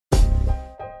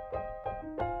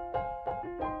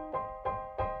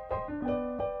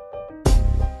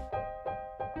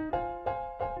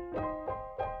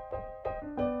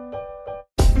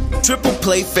Triple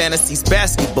Play Fantasy's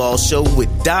basketball show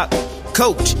with Doc,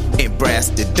 Coach, and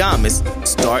Brastradamus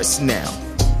starts now.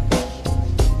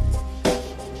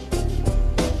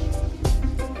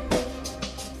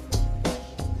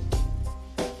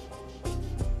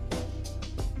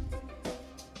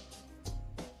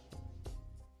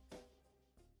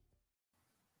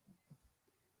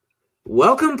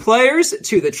 Welcome, players,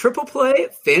 to the Triple Play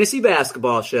Fantasy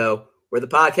Basketball Show, where the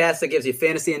podcast that gives you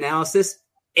fantasy analysis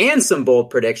and some bold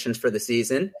predictions for the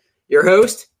season. Your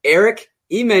host, Eric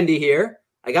E. Mendy here.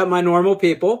 I got my normal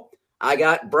people. I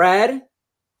got Brad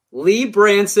Lee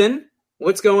Branson.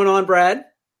 What's going on, Brad?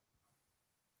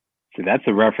 See, that's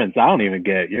a reference I don't even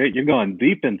get. You're going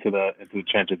deep into the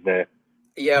trenches there.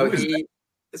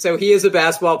 He is a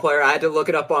basketball player. I had to look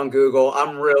it up on Google.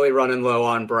 I'm really running low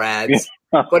on Brad's.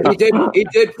 But he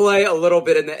did play a little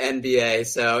bit in the NBA.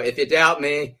 So if you doubt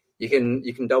me, you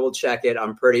can double check it.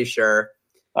 I'm pretty sure.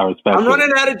 I'm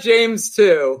running out of James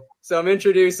too. So I'm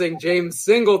introducing James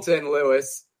Singleton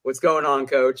Lewis. What's going on,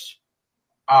 Coach?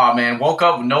 Oh man, woke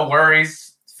up, no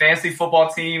worries. Fantasy football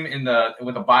team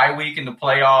with a bye week in the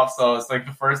playoffs. So it's like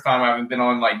the first time I haven't been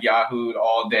on like Yahoo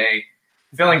all day.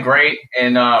 Feeling great.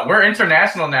 And we're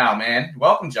international now, man.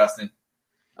 Welcome, Justin.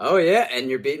 Oh, yeah, and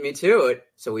you're beating me to it,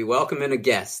 so we welcome in a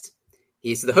guest.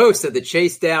 He's the host of the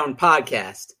Chase Down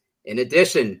podcast. In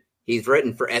addition, he's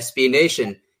written for SB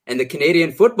Nation and the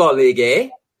Canadian Football League, eh?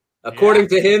 According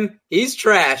to him, he's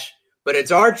trash, but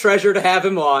it's our treasure to have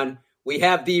him on. We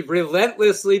have the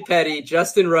relentlessly petty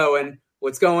Justin Rowan.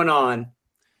 What's going on?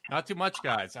 Not too much,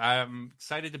 guys. I'm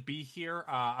excited to be here.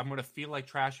 I'm going to feel like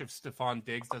trash if Stephon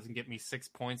Diggs doesn't get me 6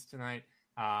 points tonight.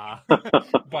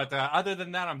 But other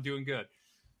than that, I'm doing good.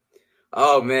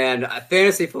 Oh, man.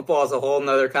 Fantasy football is a whole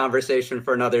nother conversation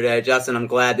for another day. Justin, I'm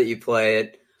glad that you play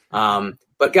it.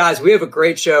 But, guys, we have a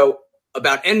great show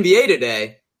about NBA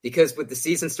today because with the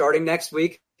season starting next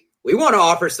week, we want to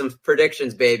offer some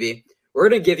predictions, baby. We're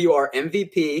going to give you our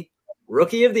MVP,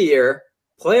 Rookie of the Year,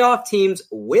 playoff teams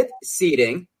with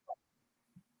seeding,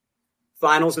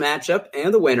 finals matchup,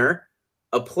 and the winner,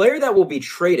 a player that will be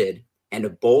traded, and a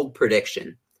bold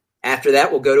prediction. After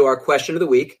that, we'll go to our question of the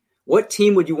week. What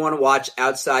team would you want to watch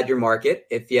outside your market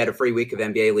if you had a free week of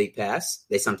NBA League Pass?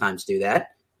 They sometimes do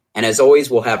that. And as always,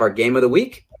 we'll have our game of the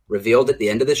week revealed at the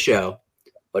end of the show.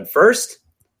 But first,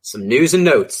 some news and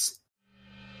notes.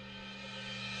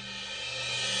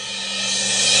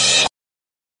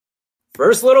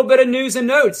 First little bit of news and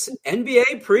notes.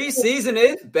 NBA preseason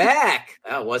is back.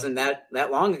 It wasn't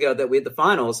that long ago that we had the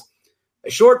finals. A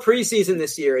short preseason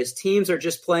this year as teams are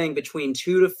just playing between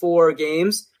 2 to 4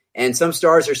 games. And some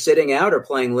stars are sitting out or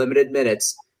playing limited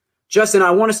minutes. Justin,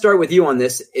 I want to start with you on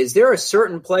this. Is there a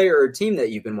certain player or team that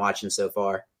you've been watching so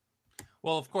far?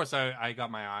 Well, of course, I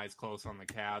got my eyes closed on the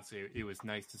Cavs. It was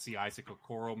nice to see Isaac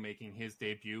Okoro making his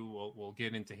debut. We'll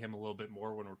get into him a little bit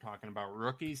more when we're talking about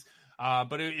rookies.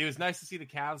 But it was nice to see the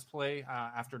Cavs play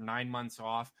after 9 months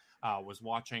off. Was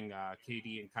watching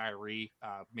KD and Kyrie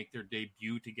make their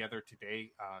debut together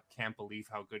today. Can't believe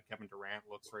how good Kevin Durant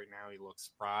looks right now. He looks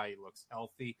spry. He looks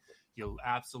healthy. You'll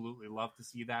absolutely love to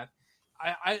see that.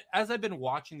 As I've been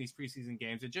watching these preseason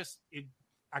games,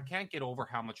 I can't get over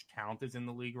how much talent is in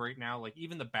the league right now. Like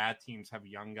even the bad teams have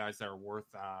young guys that are worth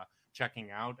checking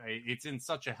out. It's in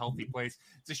such a healthy place.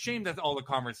 It's a shame that all the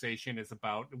conversation is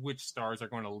about which stars are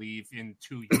going to leave in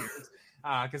 2 years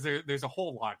because there's a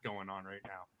whole lot going on right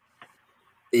now.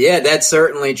 Yeah, that's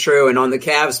certainly true. And on the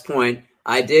Cavs point,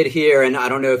 I did hear, and I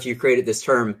don't know if you created this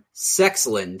term,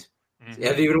 Sexland. Mm-hmm.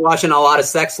 Have you been watching a lot of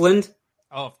Sexland?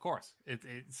 Oh, of course.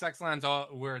 Sexland's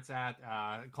where it's at.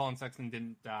 Colin Sexton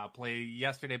didn't play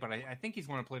yesterday, but I think he's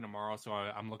going to play tomorrow, so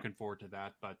I'm looking forward to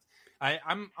that. But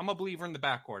I'm a believer in the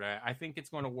backcourt. I think it's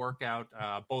going to work out.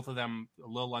 Both of them a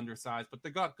little undersized, but they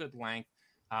got good length.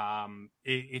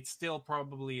 It's still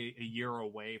probably a year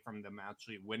away from them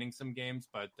actually winning some games,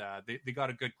 but they got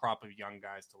a good crop of young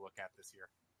guys to look at this year.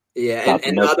 Yeah,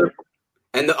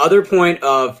 and the other point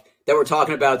of that we're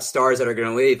talking about stars that are going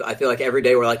to leave. I feel like every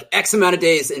day we're like X amount of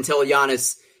days until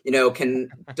Giannis,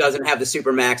 doesn't have the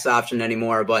super max option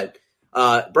anymore. But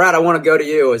Brad, I want to go to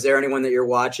you. Is there anyone that you're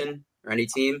watching or any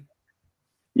team?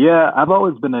 Yeah, I've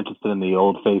always been interested in the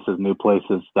old faces, new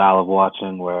places style of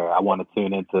watching where I want to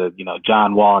tune into,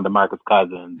 John Wall and DeMarcus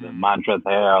Cousins and Montrezl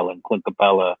Harrell and Clint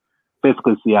Capella,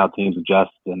 basically see how teams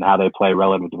adjust and how they play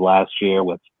relative to last year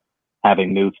with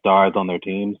having new stars on their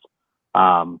teams.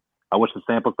 I wish the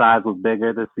sample size was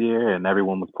bigger this year and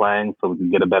everyone was playing so we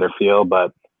could get a better feel,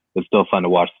 but it's still fun to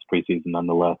watch this preseason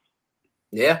nonetheless.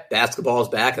 Yeah, basketball's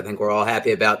back. I think we're all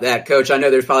happy about that. Coach, I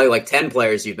know there's probably like 10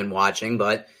 players you've been watching,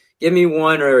 but give me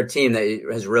one or a team that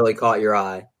has really caught your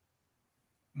eye.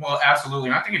 Well, absolutely.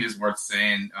 And I think it is worth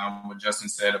saying what Justin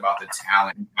said about the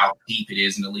talent and how deep it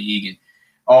is in the league. And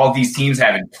all these teams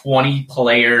having 20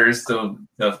 players to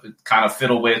kind of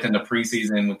fiddle with in the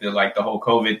preseason with the whole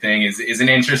COVID thing is an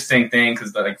interesting thing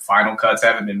because the final cuts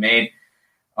haven't been made.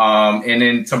 And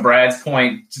then to Brad's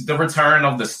point, the return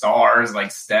of the stars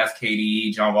like Steph,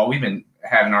 KD, John Wall, we've been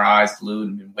having our eyes glued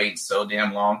and been waiting so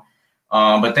damn long.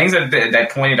 But things that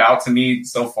pointed out to me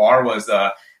so far was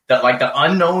the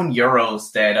unknown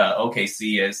Euros that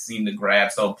OKC has seemed to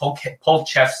grab. So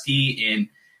Polchevsky and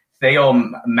Theo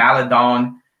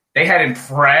Maledon, they had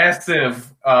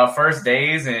impressive first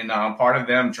days, and part of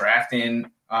them drafting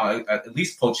at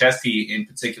least Polchevsky in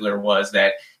particular was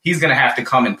that he's going to have to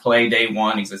come and play day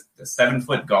one. He's a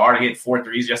 7-foot guard. He hit 4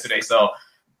 threes yesterday. So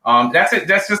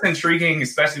that's just intriguing,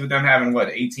 especially with them having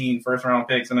 18 first-round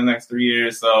picks in the next 3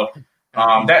 years. So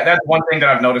that's one thing that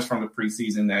I've noticed from the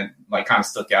preseason that kind of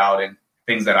stuck out and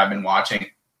things that I've been watching.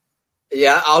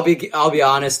 Yeah, I'll be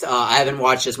honest. I haven't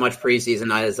watched as much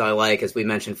preseason as I like. As we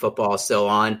mentioned, football is still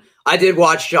on. I did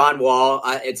watch John Wall.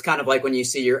 It's kind of like when you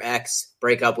see your ex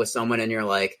break up with someone and you're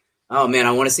like, oh man,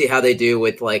 I want to see how they do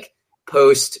with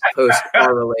post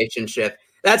our relationship.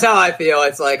 That's how I feel.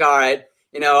 It's like, all right,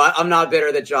 I'm not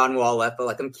bitter that John Wall left,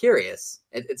 but I'm curious.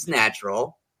 It's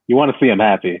natural. You want to see him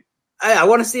happy. I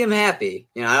want to see him happy.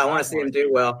 I want to see him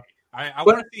do well. I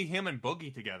want to see him and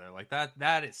Boogie together.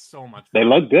 That is so much fun. They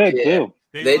look good too.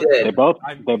 They did. They both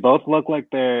look like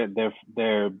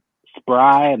they're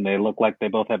spry, and they look like they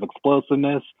both have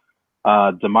explosiveness.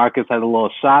 DeMarcus has a little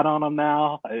shot on him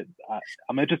now.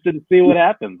 I'm interested to see what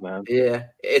happens, man. Yeah,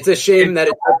 it's a shame that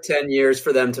it took 10 years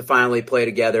for them to finally play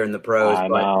together in the pros. I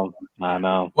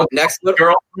know. Well, next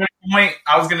girl point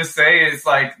I was gonna say is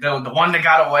the one that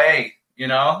got away.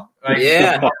 Yeah.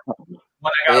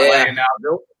 One that got away, and now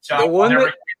the one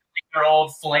that their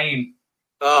old flame.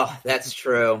 Oh, that's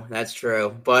true. That's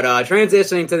true. But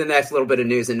transitioning to the next little bit of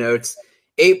news and notes,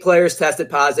 8 players tested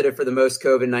positive for the most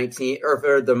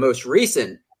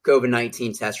recent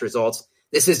COVID-19 test results.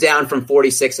 This is down from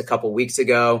 46 a couple weeks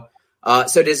ago.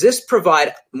 So does this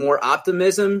provide more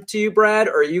optimism to you, Brad,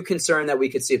 or are you concerned that we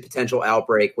could see a potential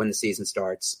outbreak when the season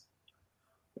starts?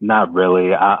 Not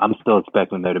really. I'm still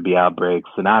expecting there to be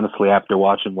outbreaks. And honestly, after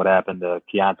watching what happened to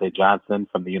Keontae Johnson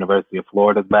from the University of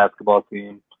Florida's basketball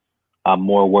team, I'm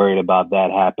more worried about that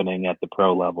happening at the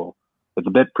pro level. It's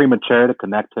a bit premature to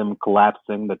connect him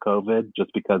collapsing the COVID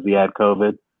just because he had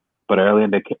COVID, but early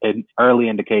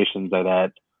indications are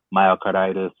that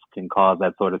myocarditis can cause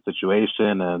that sort of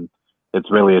situation, and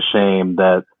it's really a shame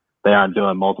that they aren't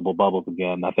doing multiple bubbles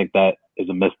again. I think that is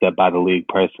a misstep by the league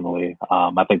personally.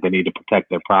 I think they need to protect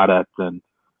their product, and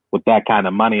with that kind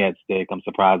of money at stake, I'm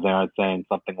surprised they aren't saying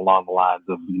something along the lines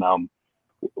of,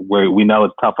 where we know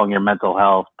it's tough on your mental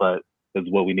health, but is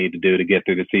what we need to do to get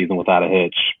through the season without a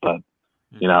hitch. But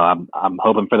I'm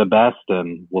hoping for the best,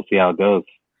 and we'll see how it goes.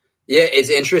 Yeah, it's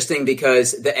interesting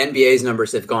because the NBA's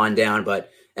numbers have gone down,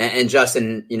 and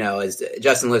Justin,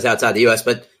 Justin lives outside the U.S.,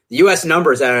 but the U.S.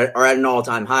 numbers are at an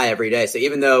all-time high every day. So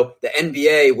even though the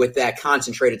NBA, with that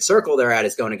concentrated circle they're at,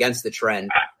 is going against the trend,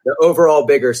 the overall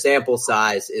bigger sample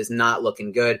size is not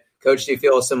looking good. Coach, do you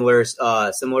feel a similar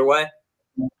way?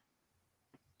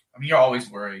 I mean, you're always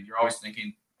worried. You're always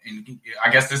thinking. And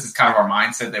I guess this is kind of our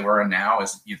mindset that we're in now,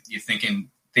 is you're thinking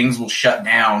things will shut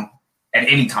down at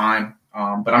any time.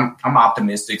 But I'm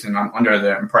optimistic, and I'm under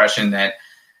the impression that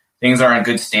things are in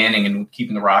good standing and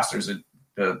keeping the rosters at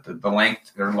the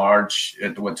length they're large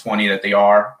at 20 that they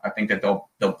are. I think that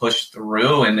they'll push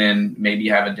through and then maybe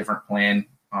have a different plan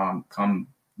come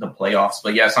the playoffs.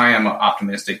 But yes, I am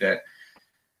optimistic that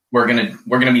we're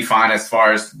gonna be fine as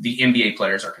far as the NBA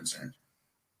players are concerned.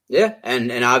 Yeah,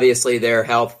 and obviously their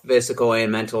health, physical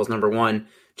and mental, is number one.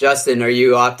 Justin, are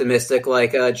you optimistic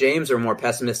like James or more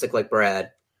pessimistic like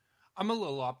Brad? I'm a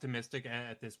little optimistic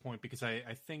at this point because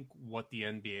I think what the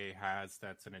NBA has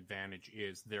that's an advantage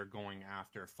is they're going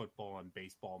after football, and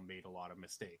baseball made a lot of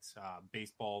mistakes.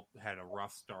 Baseball had a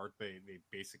rough start. They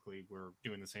basically were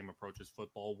doing the same approach as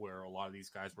football, where a lot of these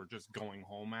guys were just going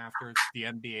home after. The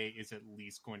NBA is at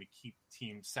least going to keep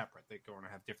teams separate. They're going to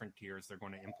have different tiers. They're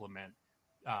going to implement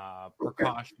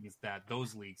precautions that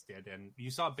those leagues did, and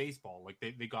you saw baseball, like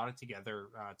they got it together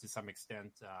to some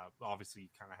extent.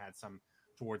 Obviously kind of had some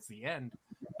towards the end,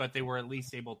 but they were at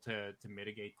least able to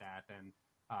mitigate that. And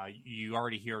you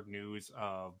already hear news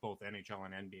of both NHL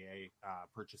and NBA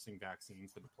purchasing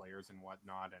vaccines for the players and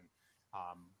whatnot. And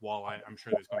while I'm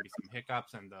sure there's going to be some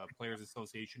hiccups, and the Players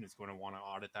Association is going to want to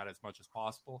audit that as much as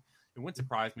possible, it wouldn't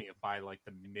surprise me if by like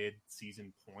the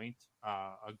mid-season point,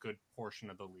 a good portion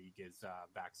of the league is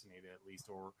vaccinated at least,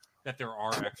 or that there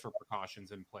are extra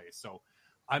precautions in place. So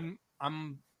I'm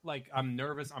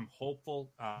nervous. I'm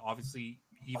hopeful. Obviously,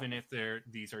 even if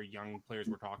these are young players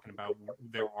we're talking about,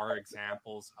 there are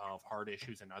examples of heart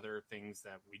issues and other things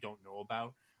that we don't know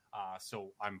about.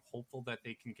 So I'm hopeful that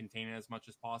they can contain it as much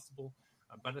as possible.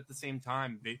 But at the same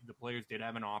time, the players did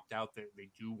have an opt-out that they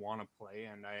do want to play.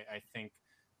 And I think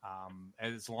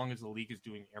as long as the league is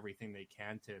doing everything they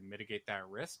can to mitigate that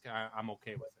risk, I'm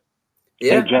okay with it.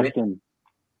 Yeah, hey, Justin,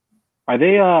 are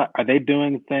they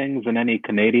doing things in any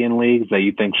Canadian leagues that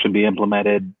you think should be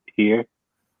implemented here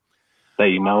that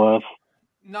you know of?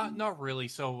 Not really.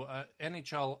 So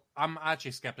NHL, I'm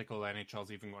actually skeptical that NHL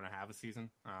is even going to have a season.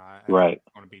 Right.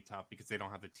 It's going to be tough because they don't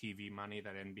have the TV money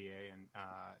that NBA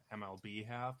and MLB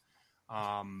have.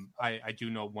 I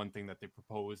do know one thing that they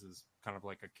propose is kind of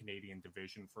like a Canadian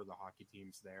division for the hockey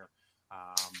teams there.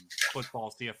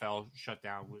 Football, CFL shut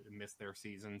down, missed their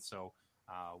season, so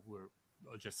we're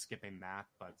just skipping that.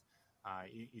 But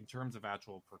in terms of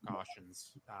actual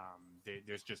precautions,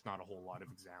 there's just not a whole lot of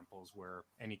examples where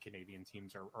any Canadian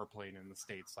teams are playing in the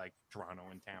States like Toronto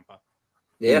and Tampa.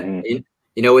 Yeah.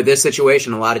 Mm-hmm. With this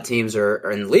situation, a lot of teams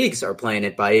are in leagues are playing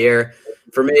it by ear.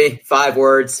 For me, 5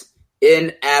 words: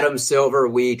 in Adam Silver,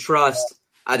 we trust.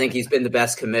 I think he's been the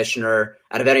best commissioner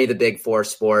out of any of the big 4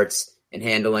 sports in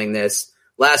handling this.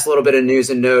 Last little bit of news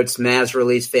and notes. Mavs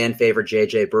released fan favorite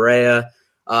JJ Barea.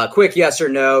 Quick yes or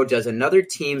no, does another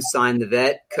team sign the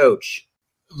vet? Coach?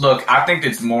 Look, I think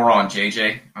it's more on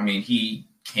JJ. I mean, he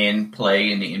can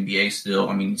play in the NBA still.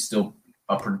 I mean, he's still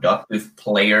a productive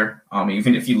player,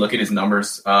 even if you look at his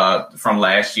numbers from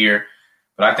last year.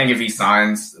 But I think if he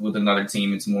signs with another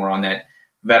team, it's more on that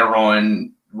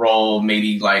veteran role,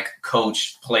 maybe like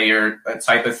coach, player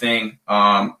type of thing.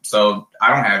 So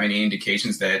I don't have any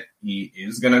indications that he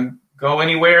is going to go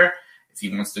anywhere. If he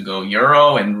wants to go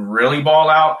Euro and really ball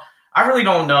out, I really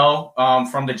don't know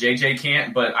from the JJ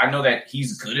camp, but I know that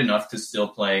he's good enough to still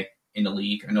play in the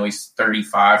league. I know he's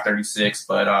 35, 36,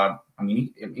 but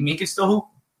he can still hoop.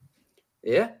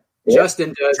 Yeah.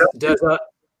 Justin,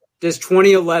 does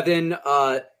 2011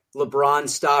 LeBron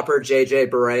stopper JJ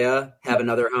Barea have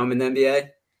another home in the NBA?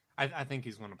 I think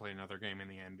he's going to play another game in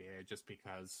the NBA just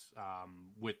because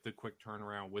with the quick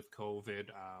turnaround, with COVID,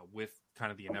 with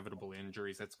kind of the inevitable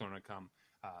injuries that's going to come,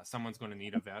 someone's going to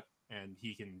need a vet, and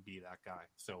he can be that guy.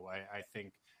 So I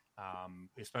think,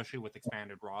 especially with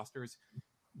expanded rosters,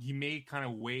 he may kind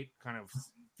of wait, kind of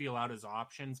feel out his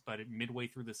options, but midway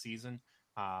through the season,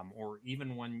 or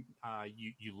even when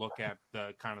you look at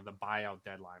the kind of the buyout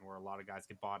deadline where a lot of guys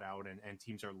get bought out and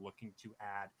teams are looking to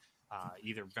add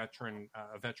either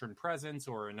a veteran presence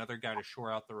or another guy to shore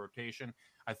out the rotation.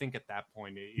 I think at that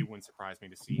point, it wouldn't surprise me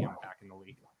to see him back in the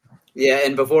league. Yeah,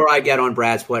 and before I get on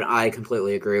Brad's point, I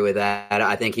completely agree with that.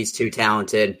 I think he's too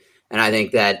talented, and I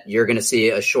think that you're going to see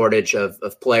a shortage of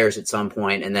players at some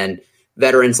point, and then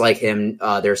veterans like him,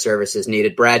 their services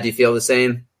needed. Brad, do you feel the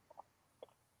same?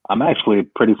 I'm actually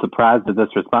pretty surprised at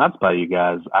this response by you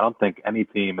guys. I don't think any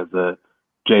team is a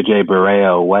JJ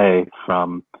Barea away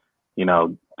from,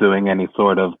 doing any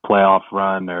sort of playoff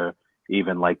run or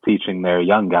even like teaching their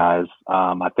young guys.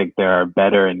 I think there are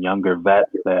better and younger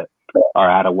vets that are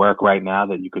out of work right now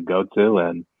that you could go to.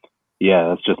 And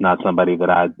yeah, it's just not somebody that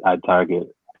I'd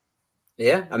target.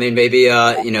 Yeah. I mean, maybe,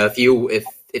 if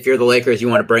you're the Lakers, you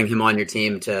want to bring him on your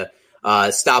team to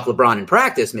stop LeBron in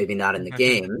practice, maybe not in the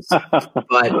games.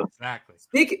 But exactly.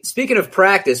 Speaking of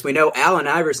practice, we know Allen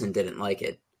Iverson didn't like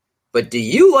it. But do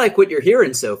you like what you're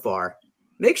hearing so far?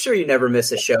 Make sure you never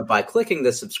miss a show by clicking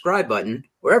the subscribe button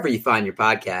wherever you find your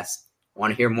podcasts. Want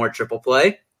to hear more Triple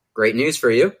Play? Great news for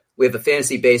you. We have a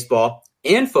fantasy baseball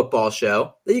and football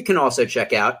show that you can also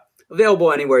check out,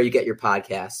 available anywhere you get your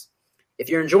podcasts. If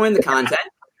you're enjoying the content,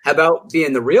 how about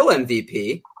being the real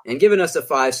MVP and giving us a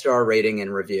 5-star rating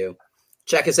and review?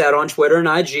 Check us out on Twitter and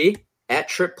IG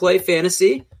at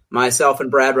TripPlayFantasy. Myself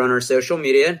and Brad run our social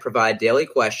media and provide daily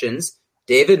questions.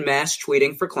 David Mass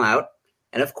tweeting for clout.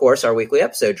 And, of course, our weekly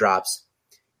episode drops.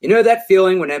 You know that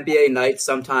feeling when NBA nights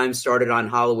sometimes started on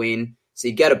Halloween, so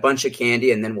you get a bunch of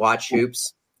candy and then watch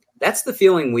hoops? That's the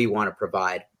feeling we want to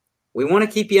provide. We want to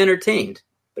keep you entertained,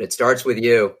 but it starts with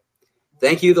you.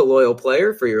 Thank you, the loyal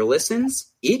player, for your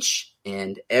listens each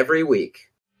and every week.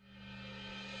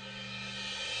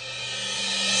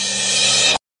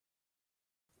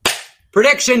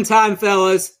 Prediction time,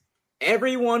 fellas.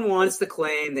 Everyone wants to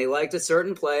claim they liked a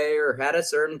certain player or had a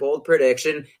certain bold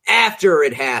prediction after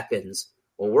it happens.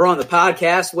 Well, we're on the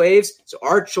podcast waves, so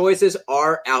our choices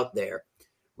are out there.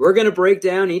 We're going to break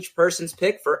down each person's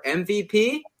pick for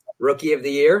MVP, Rookie of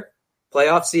the Year,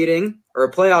 playoff seeding,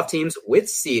 or playoff teams with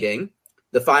seeding,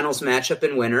 the finals matchup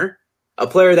and winner, a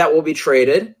player that will be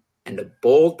traded, and a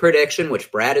bold prediction,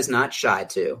 which Brad is not shy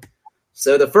to.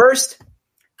 So the first,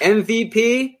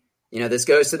 MVP, this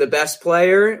goes to the best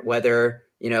player, whether,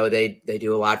 they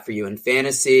do a lot for you in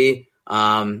fantasy.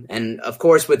 And of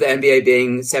course, with the NBA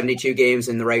being 72 games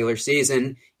in the regular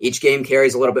season, each game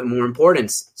carries a little bit more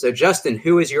importance. So Justin,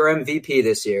 who is your MVP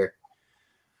this year?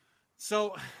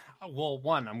 So,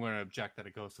 one, I'm going to object that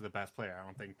it goes to the best player. I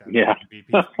don't think that MVP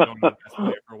has been going to the best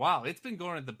player for a while. It's been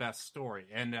going to the best story.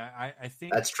 And I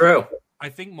think that's true. I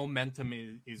think momentum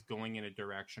is going in a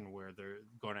direction where they're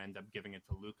going to end up giving it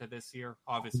to Luka this year.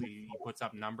 Obviously, he puts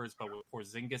up numbers, but with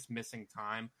Porzingis missing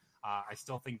time, I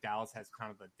still think Dallas has kind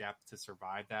of the depth to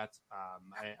survive that.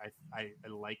 I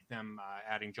like them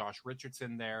adding Josh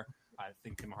Richardson there. I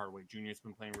think Tim Hardaway Jr. has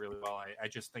been playing really well. I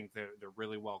just think they're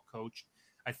really well coached.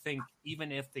 I think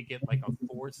even if they get like a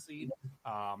 4 seed,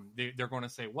 they're going to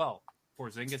say, well,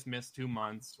 Porzingis missed 2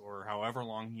 months or however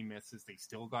long he misses, they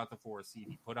still got the 4 seed.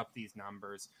 He put up these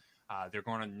numbers. They're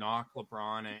going to knock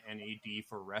LeBron and AD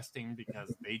for resting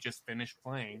because they just finished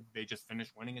playing. They just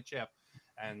finished winning a chip.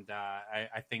 And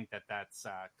I think that's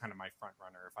kind of my front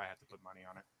runner if I had to put money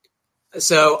on it.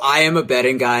 So I am a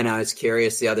betting guy, and I was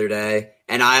curious the other day,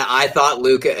 and I thought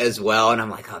Luka as well, and I'm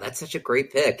like, oh, that's such a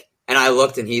great pick. And I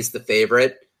looked, and he's the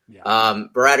favorite. Yeah.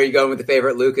 Brad, are you going with the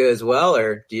favorite Luka as well,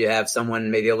 or do you have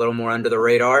someone maybe a little more under the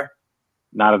radar?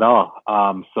 Not at all.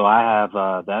 So I have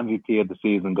the MVP of the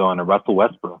season going to Russell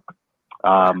Westbrook.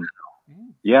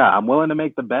 Yeah, I'm willing to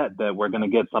make the bet that we're going to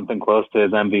get something close to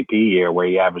his MVP year where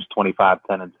he averaged 25,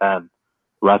 10, and 10.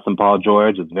 Russ and Paul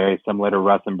George is very similar to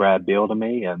Russ and Brad Beal to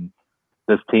me, and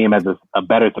this team has a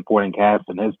better supporting cast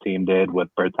than his team did with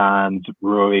Bertans,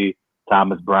 Rui,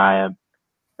 Thomas Bryant.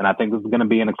 And I think this is going to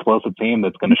be an explosive team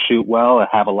that's going to shoot well and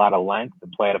have a lot of length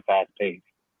and play at a fast pace.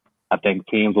 I think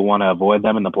teams will want to avoid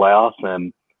them in the playoffs,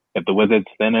 and if the Wizards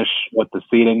finish with the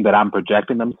seeding that I'm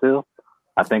projecting them to,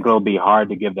 I think it'll be hard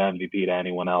to give the MVP to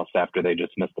anyone else after they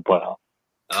just missed the playoffs.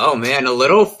 Oh, man, a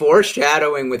little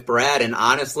foreshadowing with Brad, and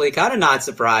honestly, kind of not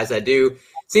surprised.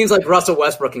 Seems like Russell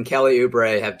Westbrook and Kelly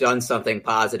Oubre have done something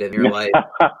positive in your life.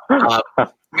 Coach,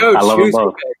 I love them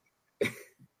both.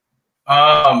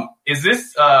 Is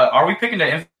this, are we picking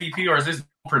the MVP or is this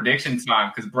prediction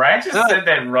time? Because Brad just said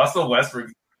that Russell Westbrook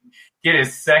get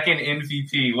his second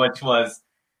MVP, which was,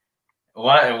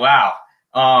 wow.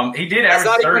 He did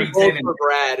average 30, 10. For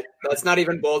Brad. That's not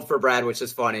even bold for Brad, which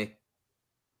is funny.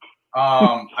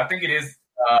 I think it is.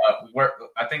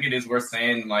 I think it is worth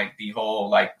saying like the whole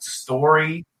like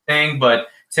story thing, but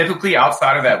typically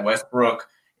outside of that Westbrook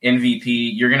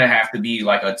MVP, you're gonna have to be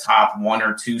like a top 1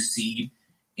 or 2 seed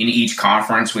in each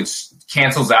conference, which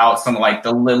cancels out some like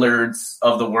the Lillards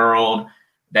of the world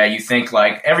that you think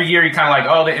like every year you kind of like,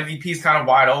 oh, the MVP is kind of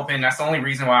wide open. That's the only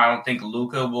reason why I don't think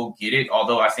Luka will get it,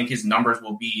 although I think his numbers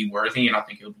will be worthy and I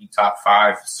think he'll be top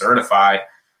 5 certified.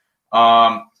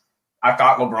 I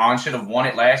thought LeBron should have won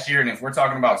it last year. And if we're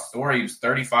talking about story, he was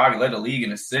 35. He led the league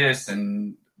in assists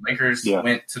and Lakers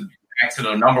went back to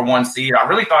the number 1 seed. I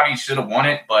really thought he should have won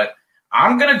it, but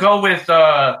I'm going to go with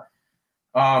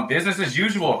business as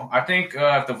usual. I think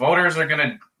if the voters are going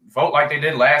to vote like they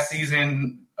did last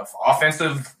season,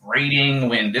 offensive rating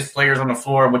when this player's on the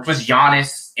floor, which was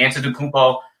Giannis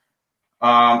Antetokounmpo,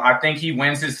 I think he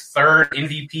wins his 3rd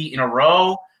MVP in a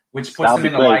row, which puts him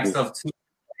in the likes of 2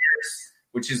 players,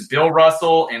 which is Bill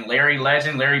Russell and Larry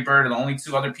Legend. Larry Bird are the only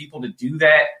 2 other people to do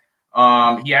that.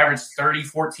 He averaged 30,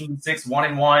 14, 6, 1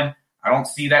 and 1. I don't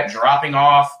see that dropping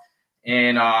off.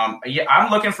 And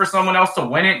I'm looking for someone else to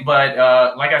win it. But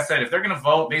like I said, if they're going to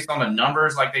vote based on the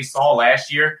numbers like they saw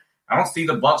last year, I don't see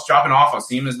the Bucks dropping off. I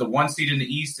see him as the 1 seed in the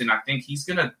East, and I think he's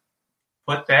going to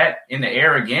put that in the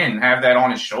air again, have that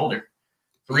on his shoulder.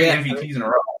 3 MVPs in a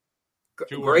row.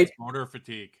 Great voter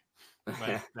fatigue.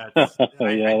 But that's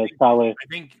probably. I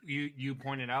think you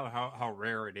pointed out how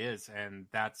rare it is, and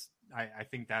I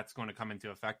think that's going to come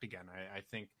into effect again. I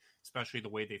think especially the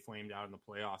way they flamed out in the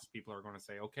playoffs, people are going to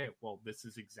say, okay, well, this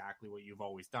is exactly what you've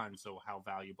always done. So how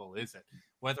valuable is it?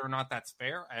 Whether or not that's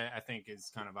fair, I think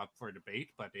is kind of up for debate,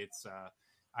 but it's,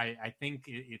 I think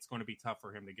it's going to be tough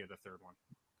for him to get a 3rd one.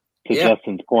 To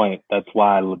Justin's point, that's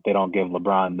why they don't give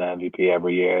LeBron the MVP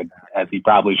every year, as he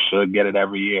probably should get it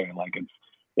every year. Like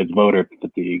it's voter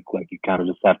fatigue. Like you kind of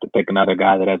just have to pick another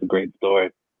guy that has a great story.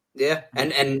 Yeah,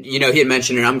 and he had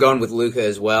mentioned it. I'm going with Luka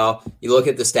as well. You look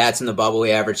at the stats in the bubble,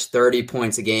 he averaged 30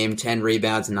 points a game, 10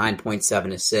 rebounds,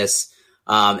 9.7 assists.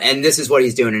 And this is what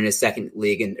he's doing in his second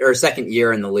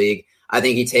year in the league. I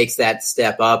think he takes that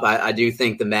step up. I do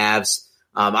think the Mavs,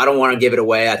 I don't want to give it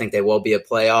away. I think they will be a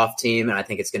playoff team, and I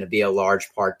think it's going to be a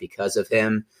large part because of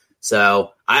him.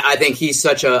 So I think he's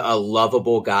such a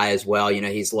lovable guy as well.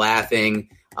 He's laughing.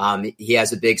 He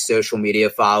has a big social media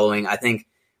following. I think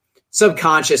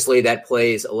subconsciously that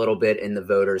plays a little bit in the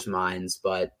voters' minds.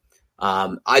 But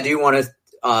I do want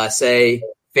to say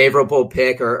favorable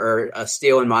pick or a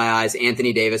steal in my eyes,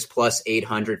 Anthony Davis plus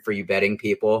 800 for you betting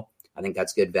people. I think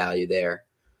that's good value there.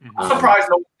 I'm surprised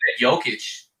though that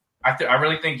Jokic. I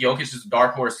really think Jokic is a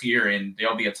dark horse here, and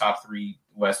they'll be a top 3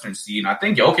 Western seed. And I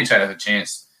think Jokic has a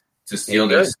chance to steal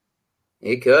this.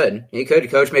 He could.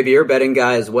 Coach, maybe you're a betting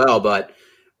guy as well. But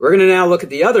we're going to now look at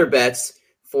the other bets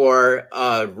for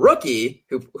a rookie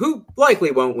who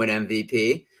likely won't win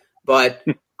MVP. But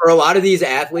for a lot of these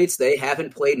athletes, they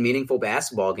haven't played meaningful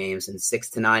basketball games in 6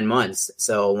 to 9 months.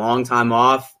 So long time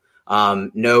off,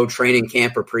 no training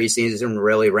camp or preseason to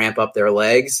really ramp up their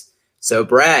legs. So,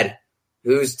 Brad,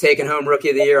 who's taking home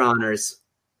Rookie of the Year honors?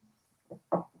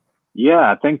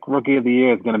 Yeah, I think Rookie of the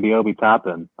Year is going to be Obi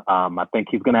Toppin. I think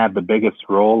he's going to have the biggest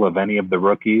role of any of the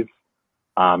rookies.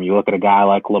 You look at a guy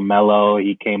like LaMelo,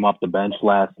 he came off the bench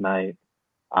last night.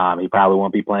 He probably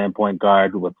won't be playing point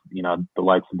guard with, the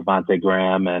likes of Devontae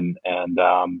Graham and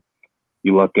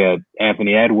you look at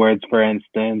Anthony Edwards, for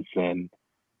instance, and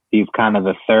he's kind of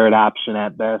the third option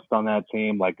at best on that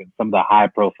team. Like some of the high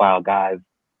profile guys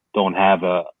don't have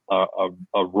a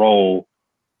role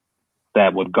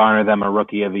that would garner them a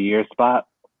Rookie of the Year spot.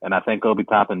 And I think Obi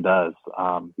Toppin does.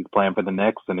 He's playing for the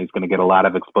Knicks and he's going to get a lot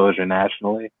of exposure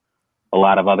nationally. A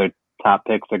lot of other top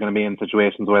picks are going to be in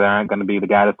situations where they aren't going to be the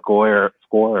guy to score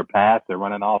or pass or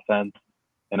run an offense.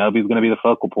 And Obi's going to be the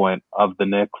focal point of the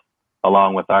Knicks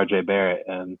along with RJ Barrett.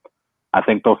 And I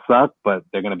think they'll suck, but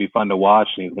they're going to be fun to watch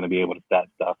and he's going to be able to stat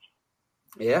stuff.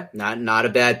 Yeah, not a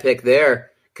bad pick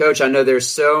there. Coach, I know there's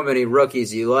so many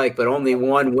rookies you like, but only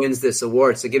one wins this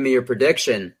award. So give me your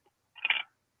prediction.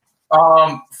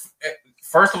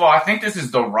 First of all, I think this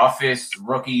is the roughest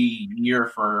rookie year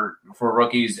for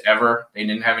rookies ever. They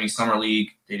didn't have any summer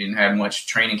league. They didn't have much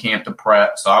training camp to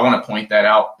prep. So I want to point that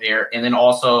out there. And then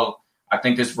also, I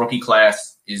think this rookie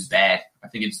class is bad. I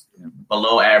think it's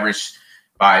below average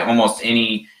by almost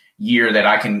any year that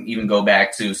I can even go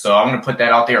back to. So I'm going to put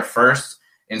that out there first.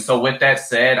 And so with that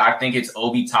said, I think it's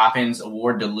Obi Toppin's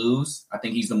award to lose. I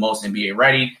think he's the most NBA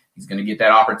ready. He's going to get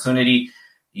that opportunity.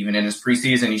 Even in his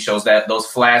preseason, he shows that those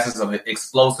flashes of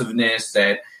explosiveness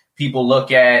that people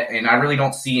look at. And I really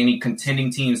don't see any contending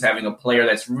teams having a player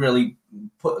that's really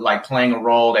playing a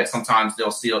role that sometimes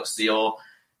they'll seal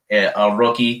a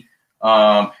rookie.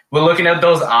 We're looking at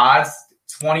those odds,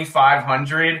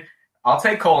 2,500. I'll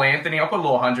take Cole Anthony. I'll put a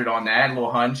little 100 on that, a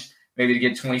little hunch. Maybe to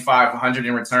get 2,500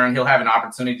 in return. He'll have an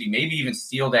opportunity, maybe even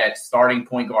steal that starting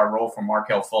point guard role from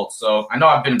Markelle Fultz. So I know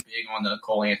I've been big on the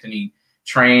Cole Anthony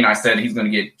train. I said he's going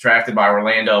to get drafted by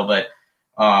Orlando, but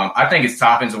I think it's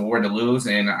Toppin's award to lose.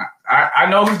 And I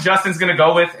know who Justin's going to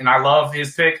go with, and I love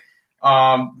his pick,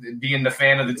 being the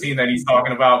fan of the team that he's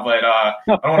talking about. But I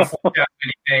don't want to forecast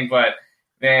anything, but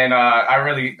man, I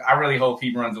really hope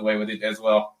he runs away with it as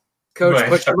well. Coach,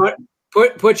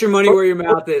 put your money where your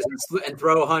mouth is and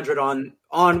throw 100 on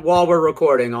while we're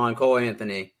recording on Cole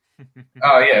Anthony.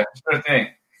 Oh yeah, sure thing.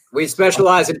 We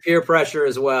specialize in peer pressure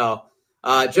as well.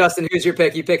 Justin, who's your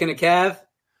pick? You picking a Cav?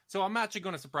 So I'm actually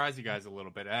going to surprise you guys a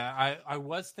little bit. I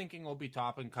was thinking Obi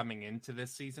Toppin coming into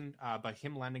this season, but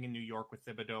him landing in New York with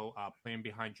Thibodeau, playing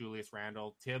behind Julius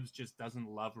Randle. Tibbs just doesn't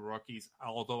love rookies,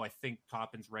 although I think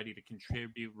Toppin's ready to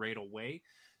contribute right away.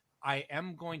 I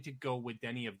am going to go with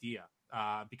Denny Avdia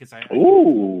because I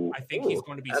think he's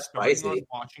going to be starting on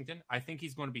Washington. I think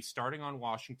he's going to be starting on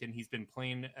Washington. He's been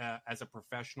playing as a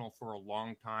professional for a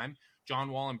long time.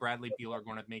 John Wall and Bradley Beal are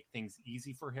going to make things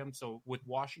easy for him. So with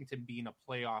Washington being a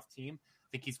playoff team, I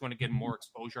think he's going to get more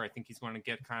exposure. I think he's going to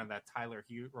get kind of that Tyler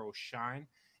Hero shine.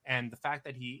 And the fact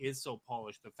that he is so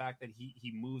polished, the fact that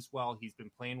he moves well, he's been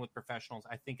playing with professionals,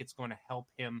 I think it's going to help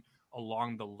him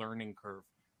along the learning curve.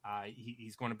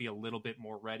 He's going to be a little bit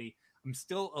more ready. I'm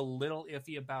still a little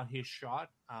iffy about his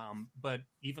shot, but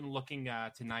even looking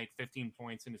tonight, 15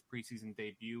 points in his preseason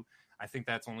debut, I think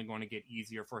that's only going to get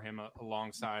easier for him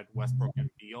alongside Westbrook and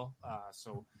Beal.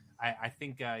 So I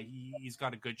think he's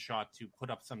got a good shot to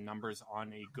put up some numbers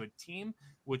on a good team,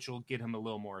 which will get him a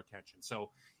little more attention.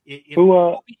 So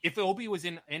if Obi was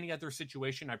in any other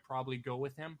situation, I'd probably go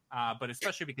with him. But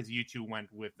especially because you two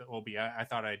went with Obi, I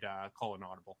thought I'd call an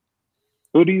audible.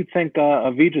 Who do you think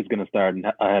Avdija's going to start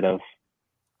ahead of?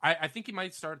 I think he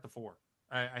might start at the 4.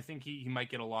 I think he might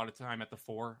get a lot of time at the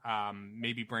 4.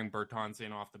 Maybe bring Bertans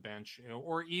in off the bench.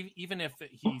 Or even if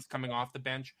he's coming off the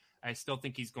bench, I still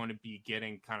think he's going to be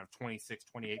getting kind of 26,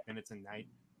 28 minutes a night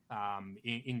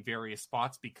in various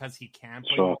spots because he can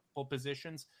play multiple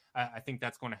positions. I think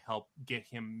that's going to help get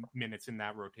him minutes in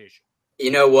that rotation. You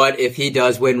know what? If he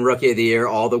does win Rookie of the Year,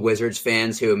 all the Wizards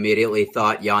fans who immediately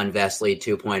thought Jan Vesely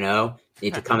 2.0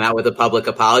 need to come out with a public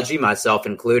apology, myself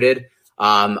included.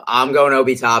 I'm going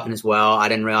Obi Toppin as well. I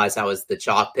didn't realize that was the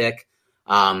chalk pick.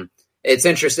 It's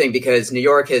interesting because New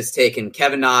York has taken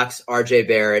Kevin Knox, RJ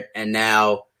Barrett, and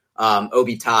now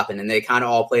Obi Toppin, and they kind of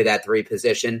all play that 3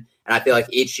 position. And I feel like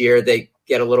each year they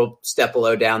get a little step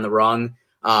below down the rung.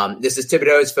 This is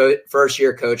Thibodeau's first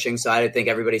year coaching, so I think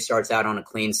everybody starts out on a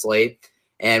clean slate.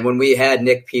 And when we had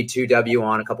Nick P2W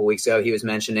on a couple weeks ago, he was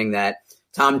mentioning that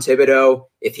Tom Thibodeau,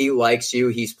 if he likes you,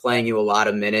 he's playing you a lot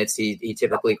of minutes. He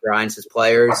typically grinds his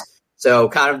players. So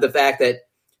kind of the fact that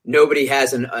nobody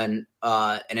has an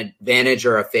advantage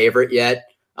or a favorite yet.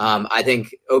 I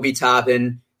think Obi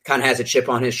Toppin kind of has a chip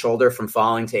on his shoulder from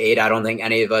falling to 8. I don't think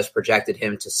any of us projected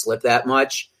him to slip that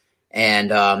much.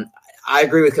 And I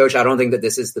agree with Coach. I don't think that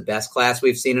this is the best class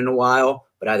we've seen in a while,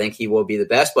 but I think he will be the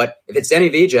best. But if it's Denny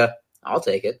Vija, I'll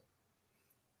take it.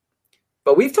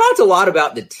 But we've talked a lot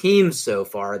about the teams so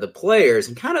far, the players,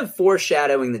 and kind of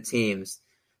foreshadowing the teams.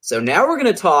 So now we're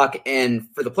going to talk, and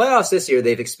for the playoffs this year,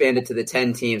 they've expanded to the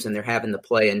 10 teams, and they're having the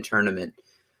play-in tournament.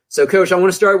 So, Coach, I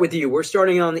want to start with you. We're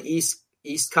starting on the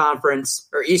East Conference,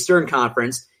 or Eastern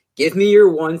Conference. Give me your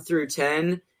 1 through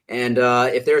 10, and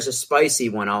if there's a spicy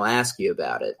one, I'll ask you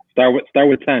about it. Start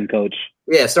with 10, Coach.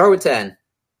 Yeah, start with 10.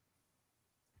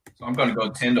 So I'm going to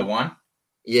go 10-1.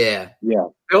 Yeah. Yeah.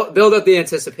 Build up the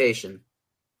anticipation.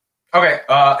 Okay,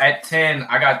 at 10,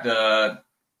 I got the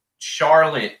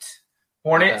Charlotte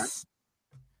Hornets,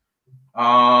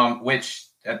 which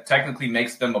technically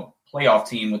makes them a playoff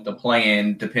team with the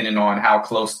play-in, depending on how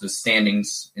close the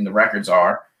standings in the records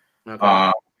are.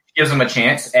 Okay. Gives them a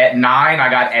chance. At 9, I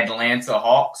got Atlanta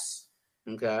Hawks.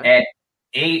 Okay. At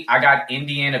 8, I got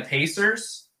Indiana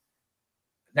Pacers.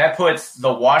 That puts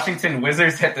the Washington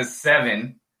Wizards at the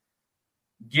 7.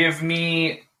 Give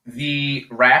me the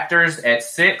Raptors at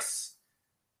 6.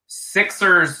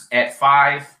 Sixers at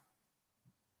 5.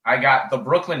 I got the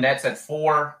Brooklyn Nets at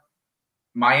 4.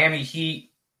 Miami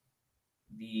Heat,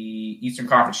 the Eastern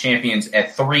Conference champions,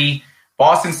 at 3.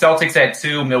 Boston Celtics at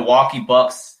 2. Milwaukee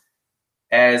Bucks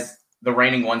as the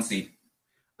reigning 1 seed.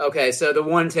 Okay, so the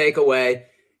one takeaway,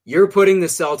 you're putting the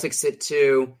Celtics at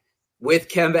 2 with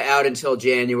Kemba out until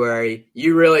January.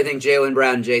 You really think Jaylen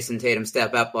Brown and Jason Tatum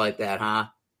step up like that, huh?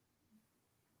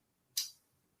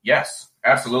 Yes,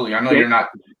 absolutely. I know you're not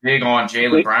big on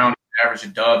Jaylen Brown. Average a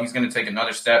dub. He's going to take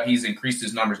another step. He's increased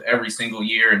his numbers every single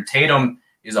year. And Tatum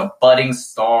is a budding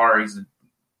star. He's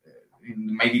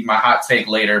maybe my hot take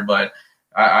later, but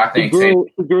I think he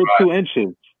grew 2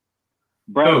 inches.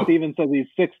 Brad Stevens says he's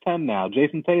 6'10" now.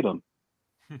 Jason Tatum.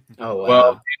 Oh, wow.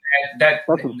 Well, that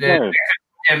That's could put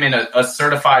him in a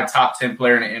certified top 10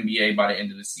 player in the NBA by the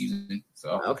end of the season.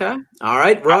 So okay, all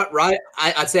right, right.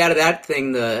 I'd say out of that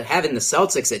thing, having the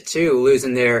Celtics at 2,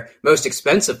 losing their most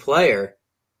expensive player,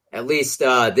 at least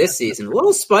this season, a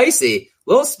little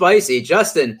spicy.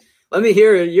 Justin, let me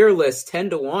hear your list.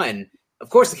 10-1. Of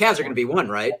course, the Cavs are going to be 1,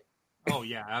 right? Oh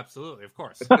yeah, absolutely, of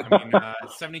course. I mean,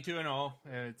 72-0.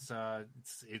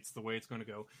 It's the way it's going to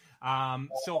go.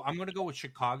 So I'm going to go with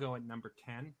Chicago at number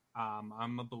 10.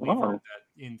 I'm a believer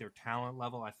that in their talent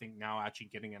level, I think now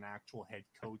actually getting an actual head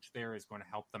coach there is going to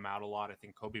help them out a lot. I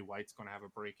think Kobe White's going to have a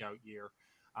breakout year.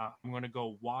 I'm going to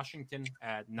go Washington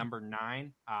at number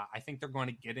 9. I think they're going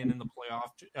to get in the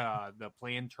playoff, the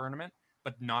play-in tournament,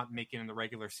 but not make it in the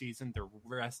regular season. They're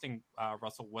resting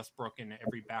Russell Westbrook in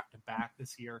every back-to-back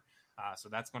this year. So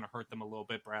that's going to hurt them a little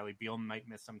bit. Bradley Beal might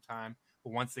miss some time.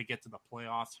 But once they get to the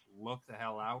playoffs, look the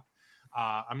hell out.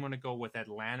 I'm going to go with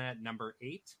Atlanta at number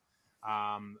 8.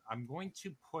 I'm going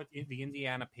to put the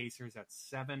Indiana Pacers at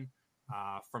 7.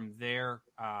 From there,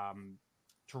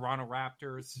 Toronto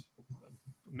Raptors.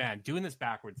 Man, doing this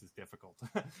backwards is difficult.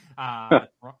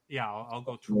 Yeah, I'll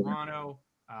go Toronto,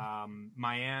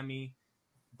 Miami,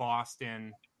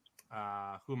 Boston.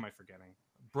 Who am I forgetting?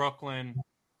 Brooklyn.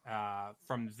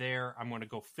 From there, I'm going to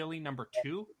go Philly number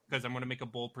 2 because I'm going to make a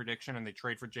bold prediction and they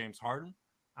trade for James Harden.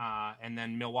 And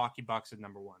then Milwaukee Bucks at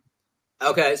number 1.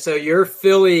 Okay, so your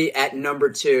Philly at number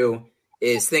 2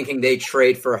 is thinking they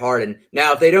trade for Harden.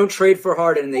 Now, if they don't trade for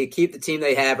Harden and they keep the team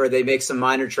they have or they make some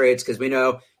minor trades, because we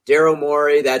know Daryl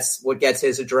Morey, that's what gets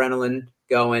his adrenaline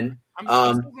going. I'm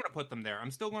still going to put them there. I'm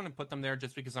still going to put them there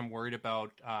just because I'm worried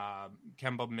about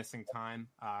Kemba missing time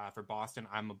for Boston.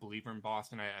 I'm a believer in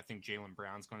Boston. I think Jaylen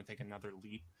Brown's going to take another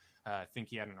leap. I think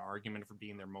he had an argument for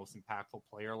being their most impactful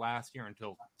player last year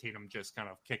until Tatum just kind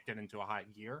of kicked it into a high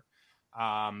gear.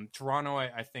 Toronto,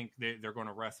 I think they're going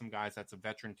to rest some guys. That's a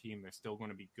veteran team. They're still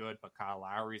going to be good, but Kyle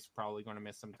Lowry's probably going to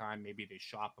miss some time. Maybe they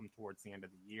shop him towards the end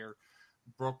of the year.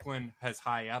 Brooklyn has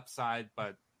high upside,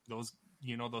 but those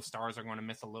stars are going to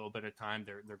miss a little bit of time.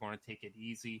 They're going to take it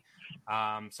easy.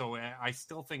 So I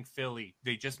still think Philly,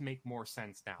 they just make more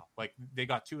sense now. Like, they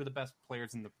got two of the best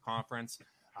players in the conference.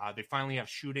 They finally have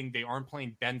shooting. They aren't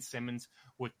playing Ben Simmons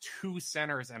with two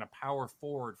centers and a power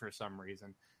forward for some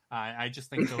reason. I just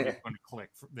think Philly's going to click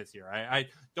this year. I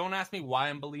don't ask me why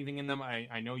I'm believing in them.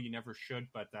 I know you never should,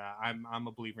 but I'm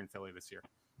a believer in Philly this year.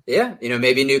 Yeah,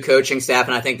 maybe new coaching staff,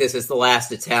 and I think this is the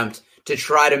last attempt to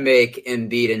try to make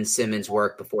Embiid and Simmons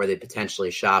work before they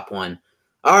potentially shop one.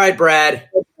 All right, Brad,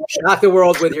 shock the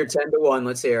world with your 10-1.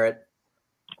 Let's hear it.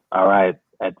 All right,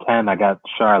 at 10, I got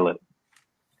Charlotte.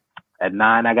 At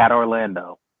 9, I got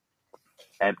Orlando.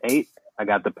 At 8, I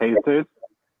got the Pacers.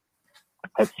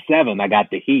 At 7, I got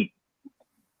the Heat.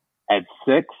 At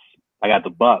 6, I got the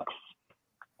Bucks.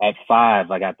 At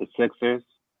 5, I got the Sixers.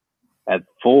 At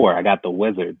 4, I got the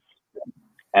Wizards.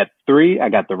 At 3, I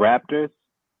got the Raptors.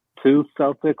 2,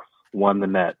 Celtics. 1, the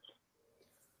Nets.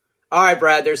 All right,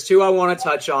 Brad, there's 2 I want to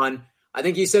touch on. I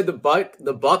think you said the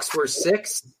Bucks were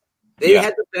 6th. They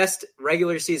had the best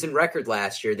regular season record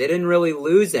last year. They didn't really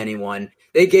lose anyone.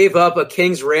 They gave up a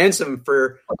king's ransom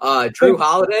for Drew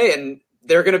Holiday, and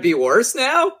they're going to be worse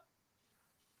now?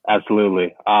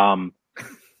 Absolutely.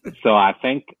 So I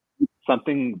think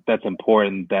something that's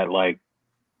important that, like,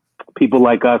 people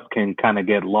like us can kind of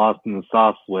get lost in the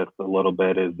sauce with a little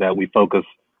bit is that we focus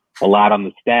a lot on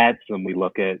the stats and we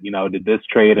look at, did this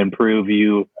trade improve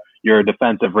your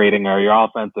defensive rating or your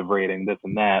offensive rating, this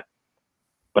and that.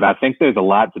 But I think there's a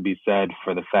lot to be said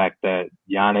for the fact that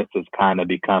Giannis is kind of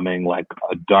becoming like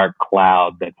a dark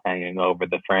cloud that's hanging over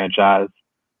the franchise.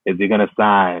 Is he going to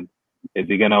sign? Is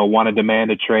he going to want to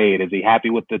demand a trade? Is he happy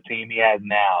with the team he has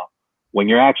now? When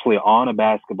you're actually on a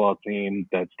basketball team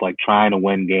that's like trying to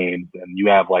win games and you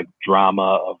have like drama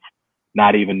of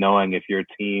not even knowing if your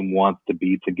team wants to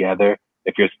be together,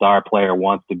 if your star player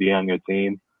wants to be on your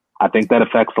team, I think that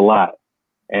affects a lot.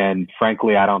 And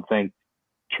frankly, I don't think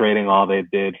trading all they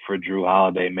did for Drew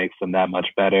Holiday makes them that much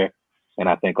better. And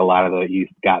I think a lot of the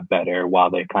East got better while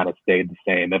they kind of stayed the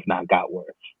same, if not got worse.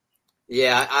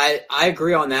 Yeah, I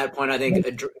agree on that point. I think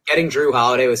getting Drew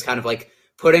Holiday was kind of like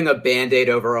putting a Band-Aid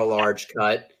over a large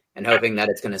cut and hoping that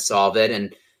it's going to solve it.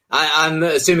 And I'm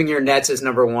assuming your Nets is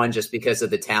number 1 just because of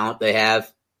the talent they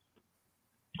have.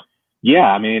 Yeah,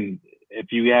 I mean, if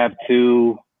you have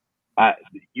two,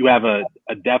 you have a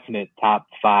definite top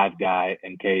 5 guy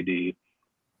in KD.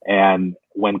 And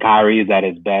when Kyrie is at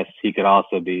his best, he could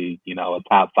also be, a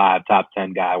top 5, top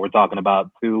 10 guy. We're talking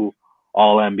about 2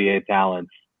 all-NBA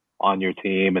talents on your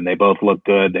team, and they both look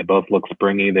good. They both look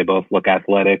springy. They both look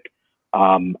athletic.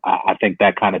 I think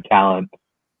that kind of talent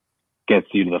gets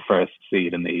you to the first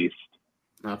seed in the East.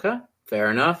 Okay, fair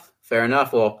enough.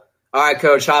 Well, all right,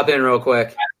 Coach, hop in real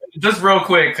quick. Just real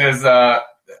quick, because the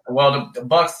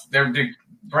Bucks, they're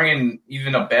bringing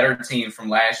even a better team from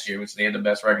last year, which they had the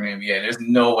best record in the NBA. There's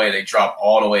no way they drop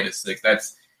all the way to 6.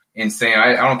 That's insane.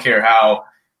 I don't care how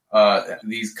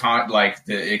the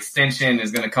extension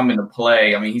is going to come into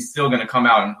play. I mean, he's still going to come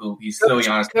out and hoop. He's still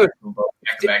Giannis.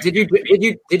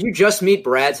 Did you just meet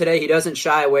Brad today? He doesn't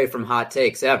shy away from hot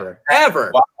takes ever.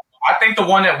 Well, I think the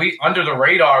one that we under the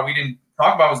radar we didn't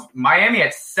talk about was Miami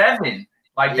at 7.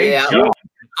 Like they jumped.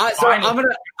 So I'm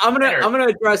gonna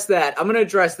address that. I'm gonna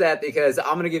address that because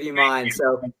I'm gonna give you mine.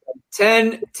 So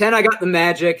 10, I got the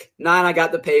Magic. 9, I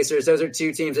got the Pacers. Those are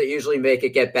 2 teams that usually make it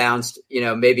get bounced.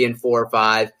 Maybe in 4 or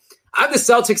 5. I have the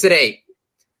Celtics at 8.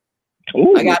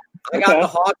 Ooh, I got the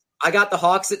Hawks. I got the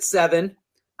Hawks at 7.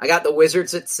 I got the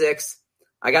Wizards at 6.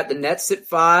 I got the Nets at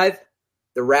 5.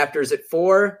 The Raptors at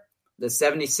 4. The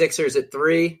 76ers at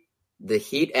 3. The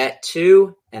Heat at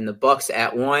 2. And the Bucks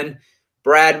at 1.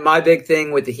 Brad, my big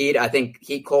thing with the Heat, I think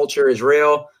Heat culture is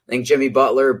real. I think Jimmy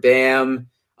Butler, Bam,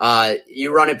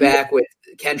 you run it back with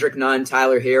Kendrick Nunn,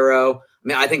 Tyler Hero. I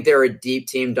mean, I think they're a deep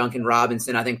team. Duncan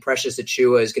Robinson. I think Precious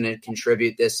Achiuwa is going to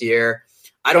contribute this year.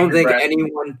 I don't think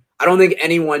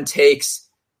anyone takes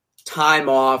time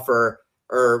off or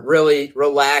really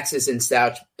relaxes in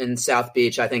South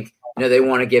Beach. I think they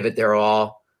want to give it their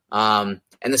all. And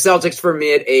the Celtics for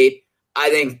me at 8. I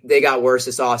think they got worse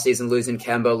this offseason, losing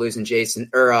Kemba,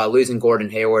 losing Gordon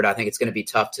Hayward. I think it's going to be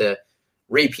tough to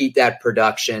repeat that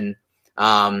production.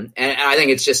 And I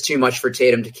think it's just too much for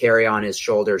Tatum to carry on his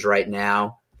shoulders right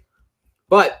now.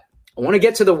 But I want to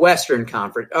get to the Western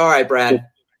Conference. All right, Brad.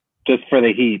 Just for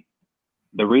the Heat,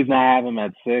 the reason I have them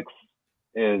at 7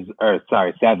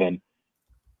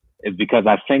 is because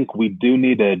I think we do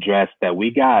need to address that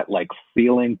we got like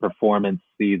ceiling performance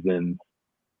seasons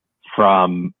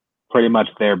from pretty much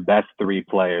their best 3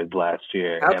 players last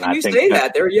year. How can you say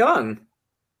that? They're young.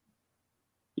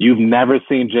 You've never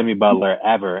seen Jimmy Butler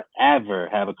ever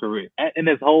have a career in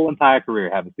his whole entire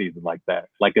career have a season like that.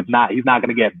 Like he's not going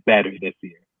to get better this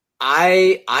year.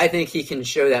 I think he can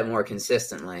show that more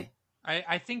consistently.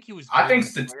 I think he was. I think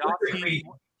statistically,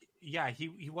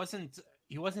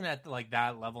 he wasn't at like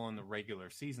that level in the regular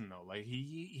season though. Like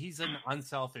he's an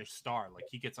unselfish star. Like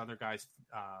he gets other guys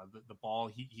the ball.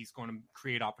 He's going to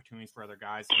create opportunities for other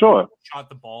guys. Sure. He shot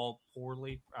the ball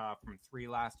poorly from 3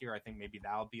 last year. I think maybe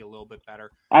that'll be a little bit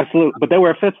better. Absolutely, but they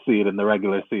were a 5th seed in the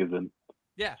regular season.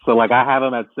 Yeah. So like I have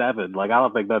him at 7. Like I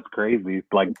don't think that's crazy.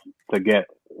 Like to get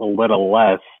a little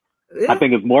less. Yeah. I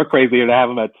think it's more crazier to have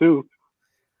him at 2.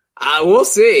 We'll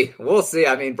see.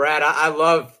 I mean, Brad, I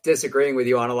love disagreeing with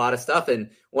you on a lot of stuff, and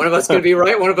one of us going to be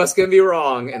right, one of us going to be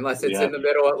wrong, unless it's in the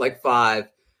middle at like 5.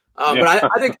 But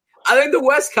I think the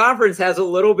West Conference has a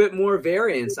little bit more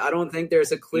variance. I don't think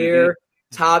there's a clear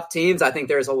top teams. I think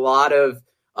there's a lot of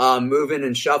moving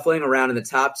and shuffling around in the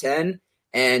top 10.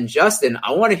 And Justin,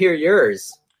 I want to hear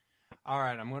yours. All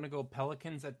right, I'm going to go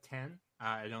Pelicans at 10.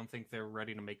 I don't think they're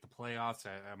ready to make the playoffs.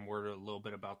 I'm worried a little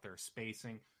bit about their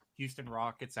spacing. Houston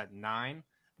Rockets at 9.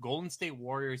 Golden State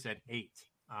Warriors at 8.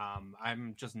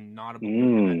 I'm just not a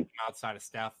believer outside of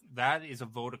Steph. That is a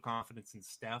vote of confidence in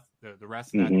Steph. The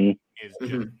rest of that is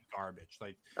just garbage.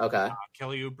 Like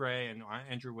Kelly Oubre and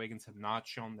Andrew Wiggins have not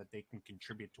shown that they can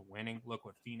contribute to winning. Look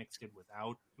what Phoenix did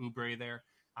without Oubre there.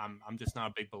 I'm just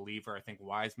not a big believer. I think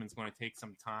Wiseman's going to take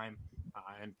some time,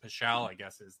 and Paschal, I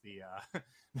guess, is the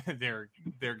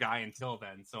their guy until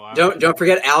then. So don't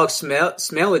forget Alex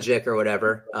Smailagic or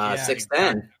whatever,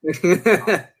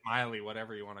 6'10", Smiley,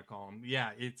 whatever you want to call him. Yeah,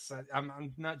 it's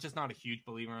I'm not a huge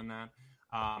believer in that.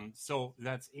 So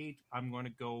that's 8. I'm going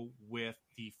to go with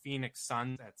the Phoenix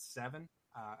Suns at 7.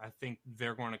 I think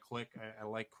they're going to click. I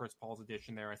like Chris Paul's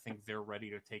addition there. I think they're ready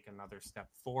to take another step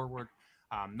forward.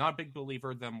 Not a big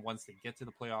believer of them once they get to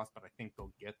the playoffs, but I think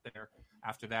they'll get there.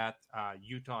 After that,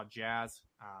 Utah Jazz.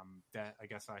 That I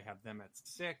guess I have them at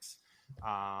 6.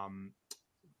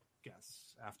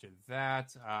 Guess after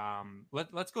that,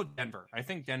 let's go Denver. I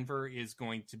think Denver is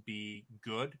going to be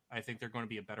good. I think they're going to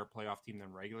be a better playoff team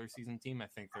than regular season team. I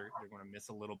think they're going to miss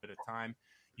a little bit of time.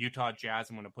 Utah Jazz,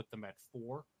 I'm going to put them at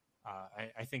 4.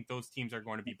 I think those teams are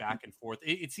going to be back and forth.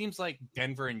 It seems like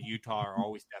Denver and Utah are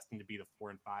always destined to be the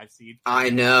 4 and 5 seed. I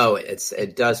know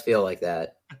it does feel like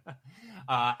that.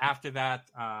 After that,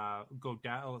 go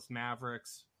Dallas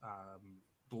Mavericks,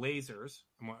 Blazers.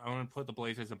 I want to put the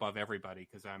Blazers above everybody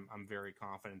because I'm very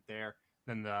confident there.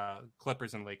 Then the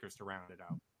Clippers and Lakers to round it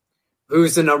out.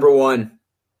 Who's the number 1?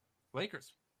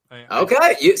 Lakers.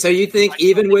 Okay, so you think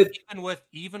even with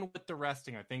the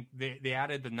resting, I think they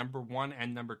added the number 1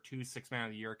 and number 2 6-man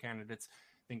of the year candidates.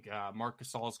 I think Marc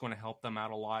Gasol is going to help them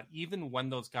out a lot. Even when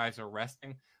those guys are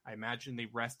resting, I imagine they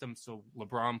rest them so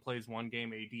LeBron plays one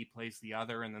game, AD plays the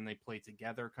other, and then they play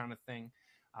together, kind of thing.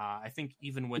 I think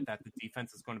even with that, the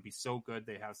defense is going to be so good.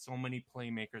 They have so many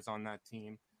playmakers on that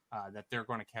team that they're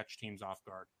going to catch teams off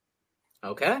guard.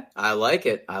 Okay, I like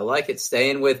it.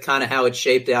 Staying with kind of how it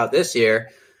shaped out this year.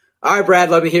 All right, Brad,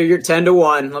 let me hear your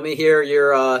 10-1. Let me hear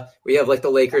your we have like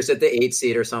the Lakers at the 8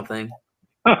 seed or something.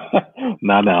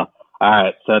 No. All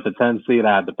right, so at the 10 seed,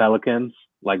 I have the Pelicans.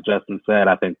 Like Justin said,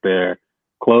 I think they're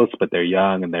close, but they're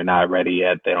young and they're not ready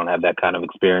yet. They don't have that kind of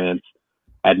experience.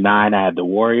 At 9, I have the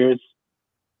Warriors.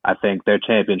 I think their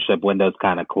championship window's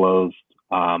kind of closed.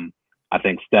 I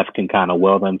think Steph can kind of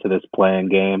will them to this playing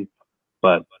game,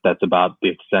 but that's about the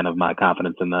extent of my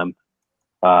confidence in them.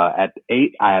 At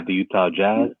 8, I have the Utah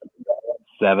Jazz.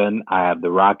 7, I have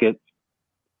the Rockets.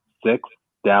 6,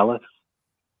 Dallas.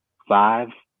 5,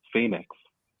 Phoenix.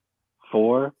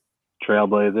 4,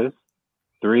 Trailblazers.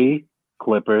 3,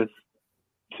 Clippers.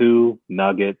 2,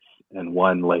 Nuggets. And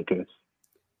 1, Lakers.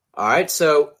 All right,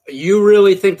 so you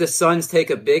really think the Suns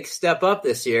take a big step up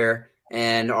this year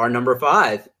and are number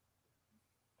 5?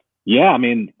 Yeah, I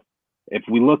mean, if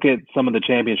we look at some of the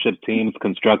championship teams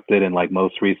constructed in like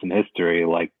most recent history,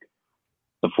 like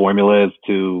the formula is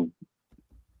to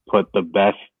put the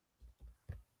best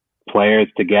players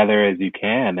together as you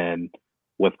can. And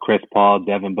with Chris Paul,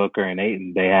 Devin Booker, and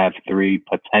Ayton, they have 3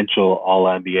 potential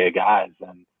All-NBA guys.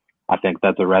 And I think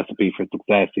that's a recipe for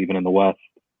success, even in the West.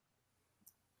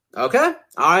 Okay. All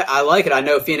right. I like it. I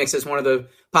know Phoenix is one of the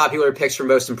popular picks for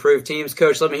most improved teams.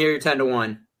 Coach, let me hear your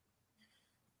 10-1.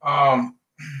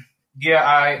 Yeah,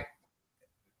 I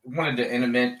wanted to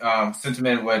intimate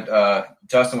sentiment what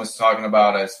Justin was talking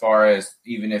about as far as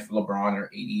even if LeBron or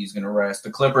AD is going to rest,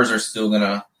 the Clippers are still going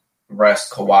to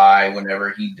rest Kawhi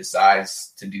whenever he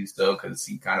decides to do so because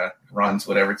he kind of runs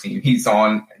whatever team he's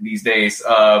on these days.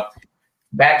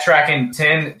 backtracking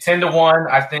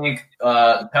 10-1. I think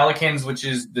the Pelicans, which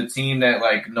is the team that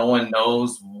like no one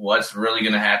knows what's really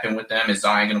going to happen with them. Is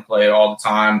Zion going to play all the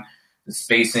time? The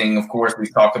spacing, of course,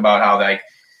 we've talked about how like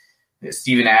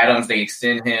Steven Adams, they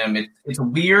extend him. It's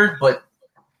weird, but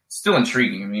still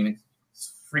intriguing. I mean,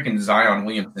 it's freaking Zion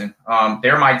Williamson.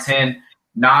 They're my 10.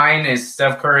 9 is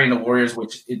Steph Curry and the Warriors,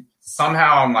 which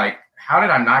somehow I'm like, how did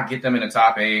I not get them in the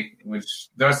top 8? Which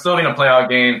they're still in a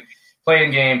playing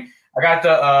game. I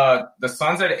got the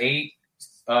Suns at 8,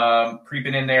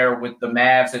 creeping in there with the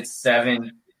Mavs at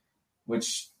 7,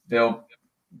 which they'll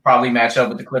probably match up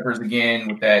with the Clippers again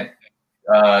with that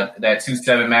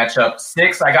 2-7 matchup.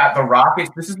 6, I got the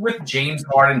Rockets. This is with James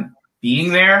Harden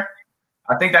being there.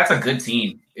 I think that's a good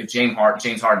team if James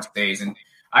Harden stays, and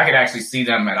I could actually see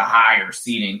them at a higher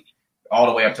seeding all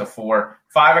the way up to 4.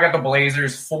 5, I got the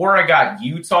Blazers. 4, I got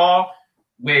Utah,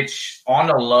 which on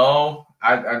the low,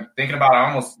 I'm thinking about I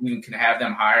almost even can have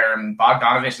them higher. And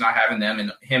Bogdanovich not having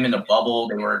him in the bubble,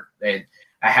 they had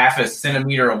a half a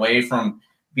centimeter away from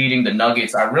beating the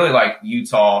Nuggets. I really like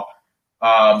Utah.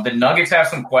 The Nuggets have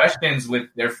some questions with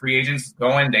their free agents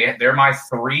going. They're my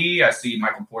 3. I see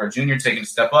Michael Porter Jr. taking a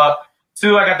step up.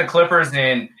 2, I got the Clippers,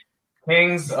 and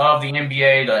Kings of the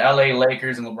NBA, the LA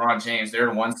Lakers and LeBron James. They're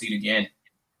the 1 seed again.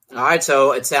 All right,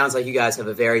 so it sounds like you guys have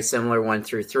a very similar 1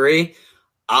 through 3.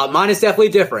 Mine is definitely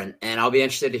different, and I'll be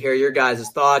interested to hear your guys'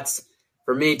 thoughts.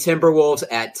 For me, Timberwolves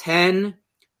at 10,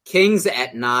 Kings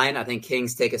at 9. I think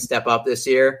Kings take a step up this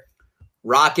year.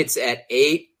 Rockets at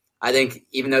 8. I think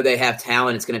even though they have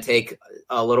talent, it's going to take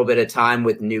a little bit of time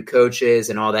with new coaches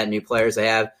and all that new players they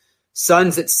have.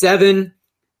 Suns at 7,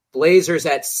 Blazers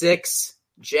at 6,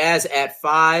 Jazz at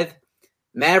 5,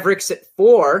 Mavericks at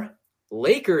 4,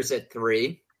 Lakers at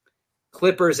 3,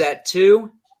 Clippers at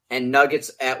 2, and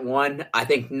Nuggets at 1. I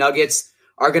think Nuggets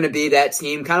are going to be that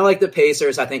team, kind of like the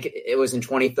Pacers. I think it was in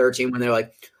 2013 when they're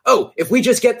like, oh, if we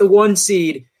just get the 1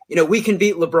 seed, we can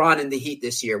beat LeBron and the Heat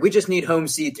this year. We just need home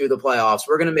seed through the playoffs.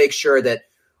 We're going to make sure that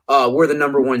we're the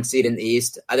number 1 seed in the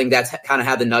East. I think that's kind of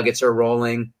how the Nuggets are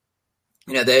rolling.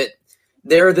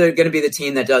 They're going to be the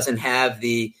team that doesn't have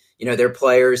their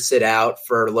players sit out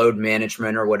for load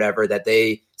management or whatever, that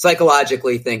they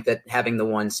psychologically think that having the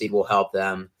 1 seed will help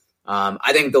them.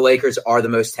 I think the Lakers are the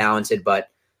most talented, but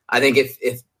I think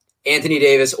if Anthony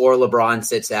Davis or LeBron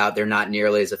sits out, they're not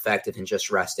nearly as effective in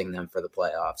just resting them for the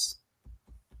playoffs.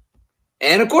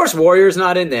 And, of course, Warriors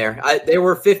not in there. They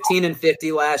were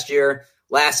 15-50 last year,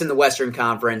 last in the Western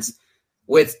Conference.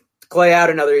 With Clay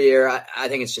out another year, I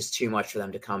think it's just too much for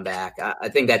them to come back. I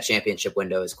think that championship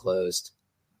window is closed.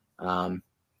 The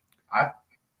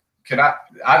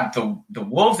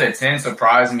Wolves at 10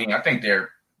 surprised me. I think they're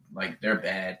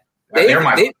bad. They're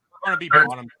going to be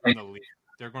bottom in the league.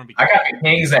 They're going to be. I got the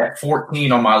Kings at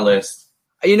 14 on my list.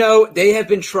 They have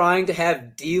been trying to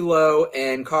have D'Lo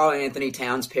and Karl Anthony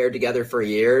Towns paired together for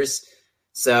years.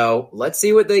 So let's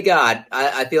see what they got.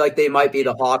 I feel like they might be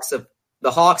the Hawks of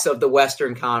the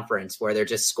Western Conference, where they're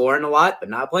just scoring a lot but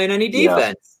not playing any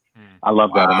defense. Yeah. I love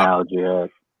that analogy. Yeah.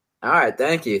 All right,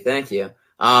 thank you.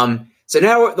 So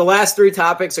now the last 3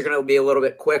 topics are going to be a little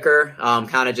bit quicker,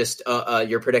 kind of just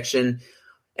your prediction.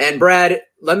 And Brad,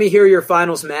 let me hear your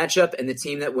finals matchup and the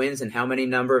team that wins and how many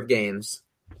number of games.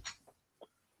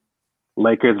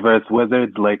 Lakers versus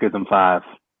Wizards. Lakers in 5.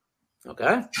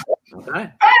 Okay.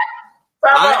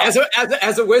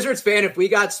 As a Wizards fan, if we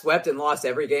got swept and lost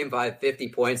every game by 50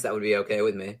 points, that would be okay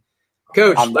with me.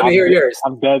 Coach, let me hear yours.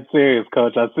 I'm dead serious,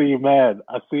 Coach. I see you mad.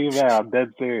 I'm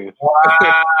dead serious.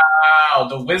 Wow.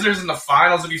 The Wizards in the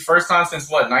finals would be first time since,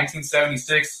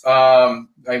 1976, when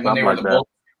they were the Bulls.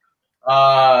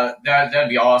 That'd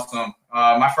be awesome.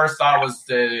 My first thought was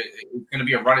that it's going to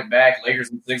be a run it back, Lakers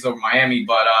in 6 over Miami,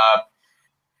 but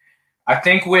I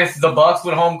think with the Bucks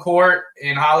with home court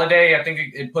in Holiday, I think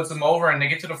it puts them over and they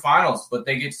get to the finals, but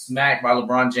they get smacked by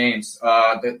LeBron James.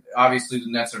 Obviously, the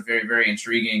Nets are very, very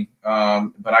intriguing,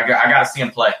 but I got to see him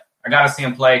play.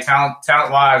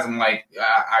 Talent-wise, I'm like,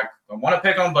 I want to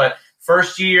pick them, but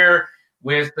first year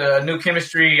with new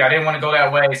chemistry, I didn't want to go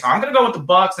that way. So I'm going to go with the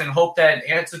Bucks and hope that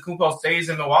Antetokounmpo stays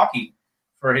in Milwaukee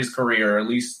for his career, or at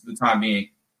least the time being.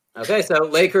 Okay, so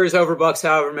Lakers over Bucks,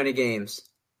 however many games?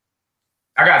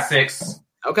 I got 6.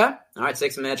 Okay. All right,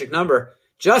 6 a magic number.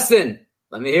 Justin,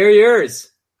 let me hear yours.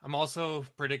 I'm also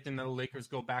predicting that the Lakers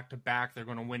go back-to-back. They're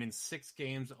going to win in 6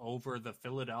 games over the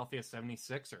Philadelphia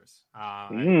 76ers. At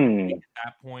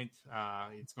that point,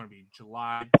 it's going to be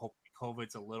July. Hopefully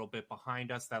COVID's a little bit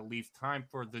behind us. That leaves time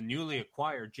for the newly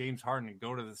acquired James Harden to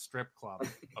go to the strip club.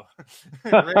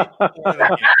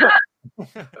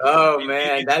 Oh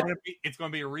man, it's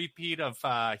going to be a repeat of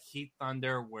Heat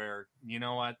Thunder, where you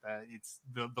know what, it's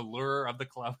the lure of the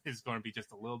club is going to be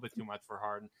just a little bit too much for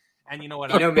Harden. And you know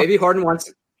what? Maybe Harden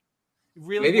wants.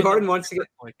 Really, maybe Harden wants to get.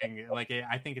 Like,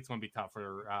 I think it's going to be tough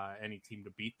for any team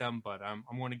to beat them, but I'm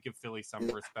going to give Philly some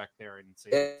respect there and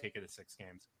say take it to 6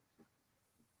 games.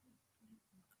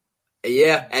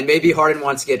 Yeah, and maybe Harden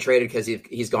wants to get traded because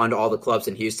he's gone to all the clubs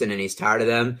in Houston and he's tired of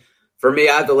them. For me,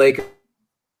 I have the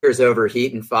Lakers over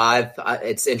Heat in 5.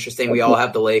 It's interesting. We all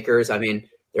have the Lakers. I mean,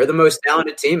 they're the most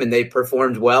talented team, and they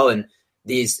performed well in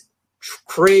these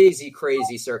crazy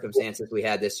circumstances we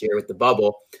had this year with the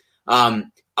bubble.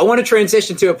 I want to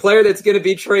transition to a player that's going to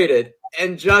be traded.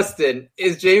 And Justin,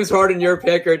 is James Harden your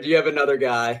pick, or do you have another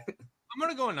guy? I'm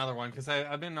going to go another one because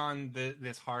I've been on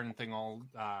this Harden thing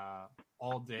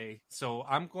all day. So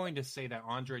I'm going to say that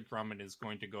Andre Drummond is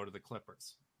going to go to the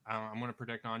Clippers. I'm going to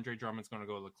predict Andre Drummond's going to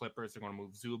go to the Clippers. They're going to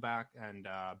move Zubac and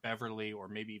Beverly, or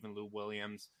maybe even Lou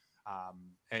Williams.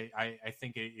 I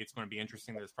think it's going to be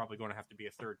interesting. There's probably going to have to be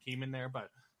a third team in there, but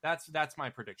that's my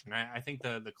prediction. I think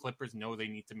the Clippers know they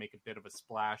need to make a bit of a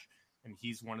splash, and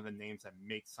he's one of the names that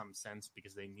makes some sense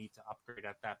because they need to upgrade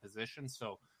at that position.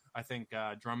 So I think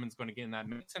Drummond's going to get in that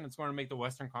mix, and it's going to make the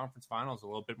Western Conference Finals a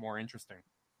little bit more interesting.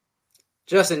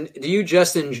 Justin, do you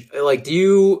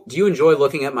enjoy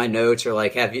looking at my notes, or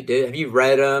like have you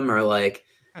read them, or like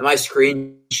am I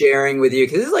screen sharing with you?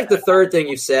 Because this is like the third thing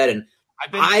you've said, and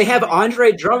I have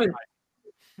Andre Drummond.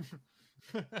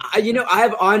 I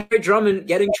have Andre Drummond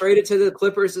getting traded to the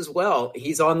Clippers as well.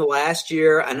 He's on the last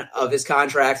year of his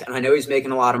contract, and I know he's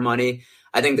making a lot of money.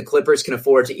 I think the Clippers can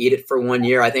afford to eat it for 1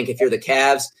 year. I think if you're the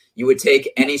Cavs, you would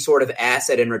take any sort of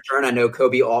asset in return. I know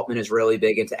Kobe Altman is really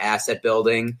big into asset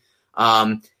building.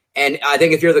 And I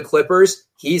think if you're the Clippers,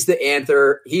 he's the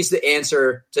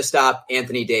answer to stop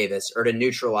Anthony Davis or to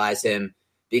neutralize him,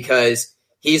 because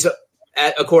he's,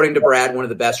 according to Brad, one of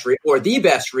the best the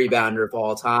best rebounder of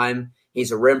all time.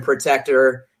 He's a rim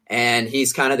protector, and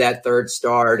he's kind of that third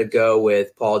star to go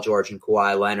with Paul George and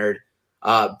Kawhi Leonard.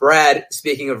 Brad,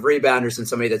 speaking of rebounders and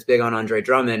somebody that's big on Andre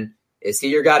Drummond, is he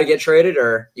your guy to get traded,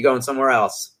 or you going somewhere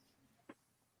else?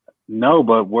 No,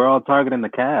 but we're all targeting the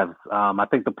Cavs. I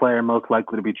think the player most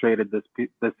likely to be traded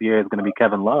this year is going to be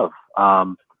Kevin Love.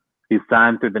 He's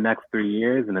signed through the next 3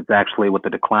 years, and it's actually with the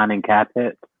declining cap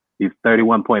hit. He's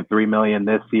 $31.3 million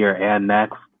this year and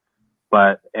next,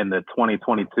 but in the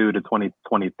 2022 to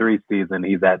 2023 season,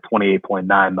 he's at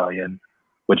 $28.9 million,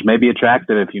 which may be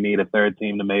attractive if you need a third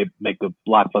team to make a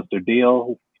blockbuster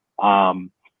deal.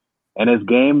 And his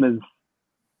game is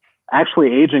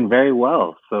actually aging very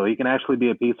well, so he can actually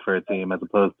be a piece for a team as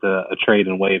opposed to a trade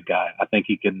and wave guy. I think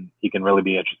he can really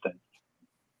be interesting.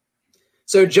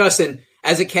 So, Justin,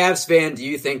 as a Cavs fan, do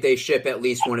you think they ship at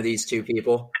least one of these two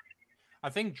people? I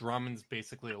think Drummond's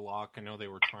basically a lock. I know they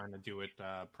were trying to do it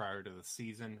prior to the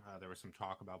season. There was some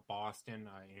talk about Boston,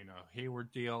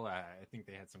 Hayward deal. I think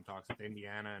they had some talks with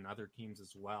Indiana and other teams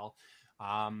as well.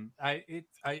 I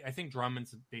think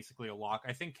Drummond's basically a lock.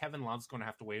 I think Kevin Love's going to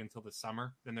have to wait until the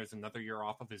summer. Then there's another year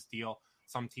off of his deal.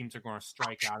 Some teams are going to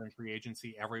strike out in free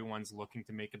agency. Everyone's looking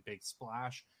to make a big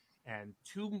splash. And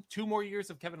two more years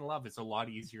of Kevin Love is a lot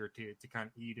easier to kind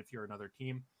of eat if you're another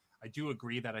team. I do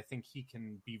agree that I think he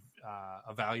can be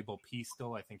a valuable piece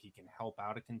still. I think he can help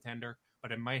out a contender,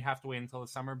 but it might have to wait until the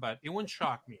summer. But it wouldn't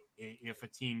shock me if a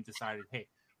team decided, hey,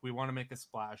 we want to make a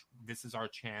splash. This is our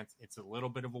chance. It's a little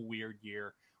bit of a weird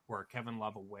year. We're Kevin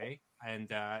Love away.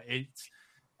 And I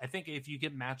think if you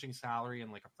get matching salary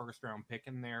and like a first-round pick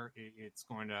in there, it's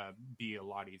going to be a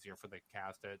lot easier for the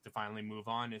Cavs to finally move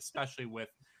on, especially with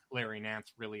Larry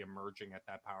Nance really emerging at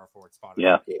that power forward spot.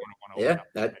 Yeah,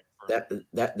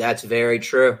 that's very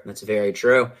true. That's very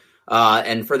true.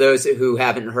 And for those who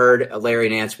haven't heard, Larry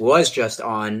Nance was just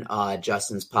on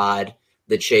Justin's pod,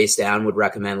 The Chase Down. Would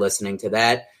recommend listening to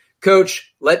that.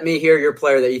 Coach, let me hear your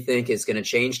player that you think is going to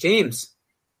change teams.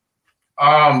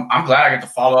 I'm glad I get to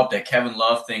follow up that Kevin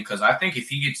Love thing, because I think if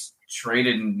he gets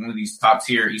traded in one of these top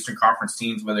tier Eastern Conference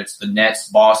teams, whether it's the Nets,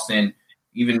 Boston,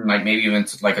 even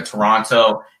like a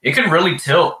Toronto, it could really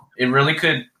tilt. It really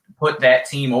could put that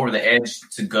team over the edge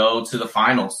to go to the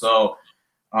finals. So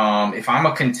if I'm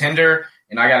a contender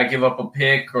and I got to give up a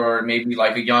pick or maybe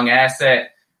like a young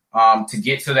asset to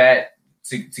get to that,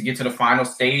 to get to the final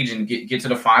stage and get to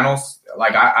the finals,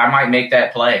 like I might make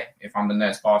that play if I'm the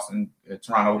Nets, Boston,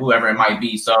 Toronto, whoever it might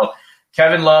be. So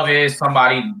Kevin Love is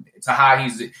somebody to high.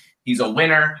 He's a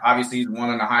winner. Obviously, he's won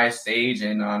on the highest stage,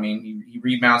 and he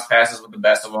rebounds passes with the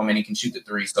best of them, and he can shoot the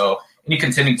three. So any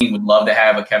contending team would love to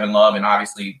have a Kevin Love, and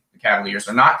obviously the Cavaliers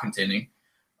are not contending.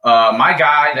 My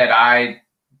guy that I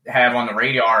have on the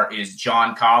radar is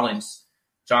John Collins.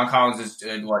 John Collins is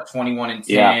 21-10,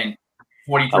 Yeah.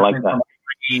 40% I like that. from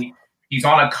three. He's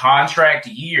on a contract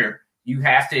year. You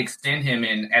have to extend him.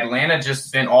 And Atlanta just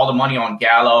spent all the money on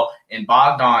Gallo and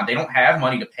Bogdan. They don't have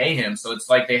money to pay him. So it's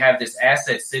like they have this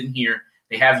asset sitting here.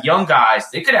 They have young guys.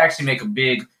 They could actually make a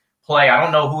big play. I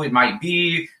don't know who it might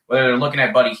be, whether they're looking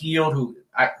at Buddy Hield,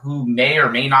 who may or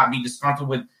may not be disgruntled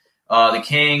with the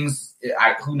Kings.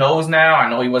 Who knows now? I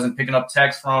know he wasn't picking up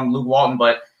texts from Luke Walton,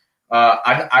 but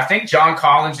I think John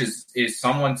Collins is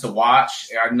someone to watch.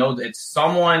 I know that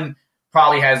someone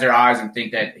probably has their eyes and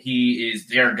think that he is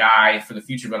their guy for the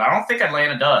future, but I don't think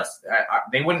Atlanta does.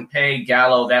 They wouldn't pay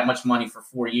Gallo that much money for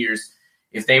 4 years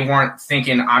if they weren't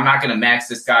thinking, I'm not going to max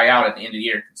this guy out at the end of the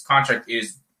year. His contract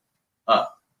is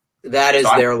up. That is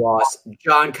their loss.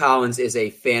 John Collins is a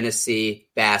fantasy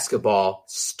basketball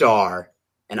star,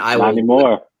 and I Not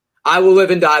anymore. I will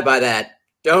live and die by that.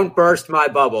 Don't burst my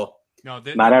bubble. No,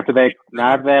 Not after they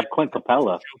have Clint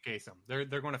Capella. Showcase him.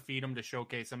 They're going to feed him to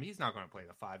showcase him. He's not going to play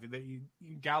the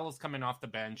 5. Gallo's coming off the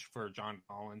bench for John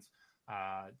Collins.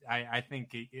 I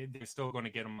think they're still going to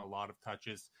get him a lot of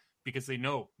touches because they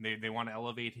know they want to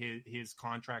elevate his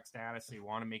contract status. They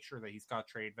want to make sure that he's got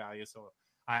trade value. So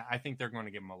I think they're going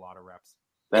to give him a lot of reps.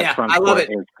 That front court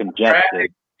is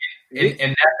congested.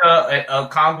 And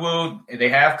Kongwu, they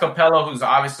have Capella, who's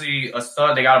obviously a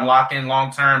stud. They got him locked in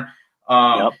long term.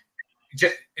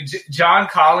 John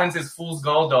Collins is fool's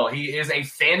gold, though. He is a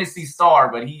fantasy star,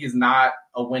 but he is not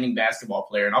a winning basketball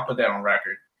player, and I'll put that on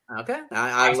record. Okay,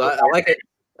 I like it.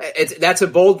 That's a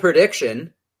bold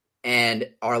prediction, and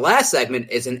our last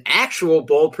segment is an actual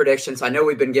bold prediction. So I know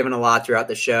we've been given a lot throughout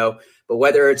the show, but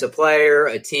whether it's a player,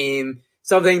 a team,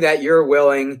 something that you're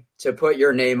willing to put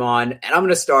your name on, and I'm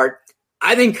going to start.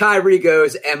 I think Kyrie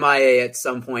goes MIA at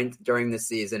some point during this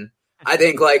season. I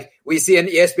think we see an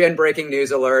ESPN breaking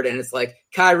news alert and it's like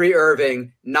Kyrie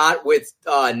Irving not with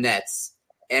Nets.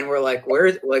 And we're like,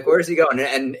 where's he going?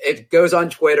 And it goes on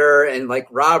Twitter and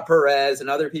Rob Perez and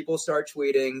other people start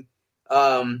tweeting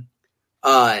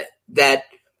that,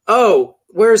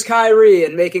 where's Kyrie?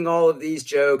 And making all of these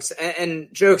jokes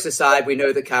and jokes aside, we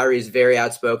know that Kyrie is very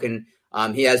outspoken.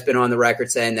 He has been on the record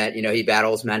saying that, he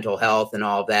battles mental health and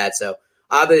all of that. So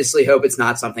obviously hope it's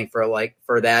not something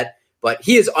for that. But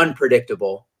he is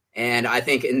unpredictable, and I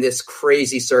think in this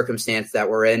crazy circumstance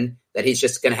that we're in, that he's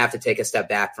just going to have to take a step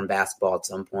back from basketball at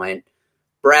some point.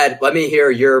 Brad, let me hear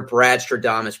your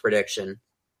Bradstradamus prediction.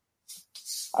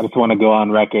 I just want to go on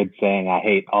record saying I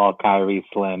hate all Kyrie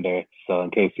slander. So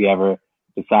in case he ever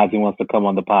decides he wants to come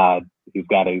on the pod, he's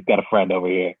got a friend over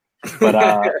here. But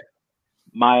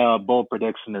my bold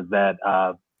prediction is that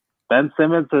Ben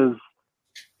Simmons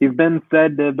he's been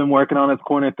said to have been working on his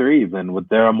corner threes, and with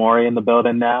Daryl Morey in the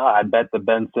building now, I bet that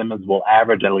Ben Simmons will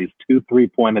average at least 2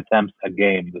 3-point attempts a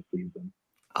game this season.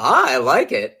 I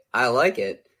like it.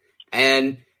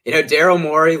 And, Daryl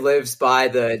Morey lives by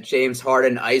the James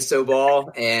Harden ISO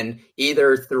ball and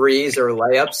either threes or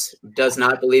layups, does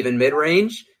not believe in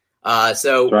mid-range.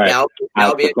 So right.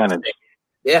 that'll be interesting.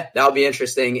 Yeah, that'll be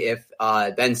interesting if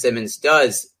Ben Simmons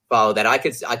does follow that. I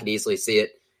could easily see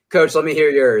it. Coach, let me hear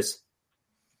yours.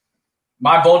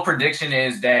 My bold prediction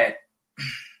is that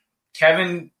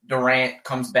Kevin Durant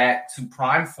comes back to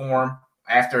prime form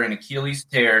after an Achilles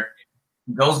tear,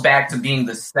 goes back to being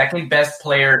the second best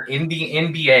player in the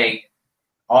NBA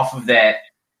off of that,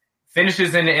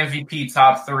 finishes in the MVP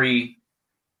top 3,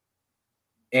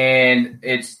 and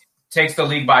it takes the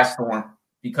league by storm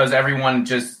because everyone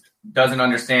just doesn't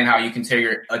understand how you can tear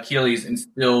your Achilles and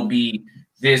still be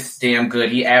this damn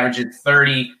good. He averages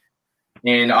 30.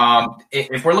 And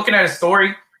if we're looking at a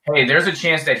story, hey, there's a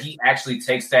chance that he actually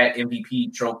takes that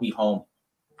MVP trophy home.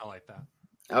 I like that.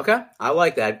 Okay, I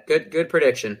like that. Good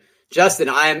prediction. Justin,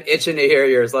 I am itching to hear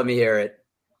yours. Let me hear it.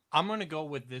 I'm going to go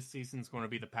with this season's going to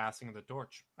be the passing of the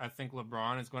torch. I think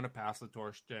LeBron is going to pass the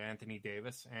torch to Anthony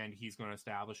Davis, and he's going to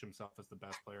establish himself as the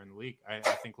best player in the league. I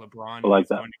think LeBron is going to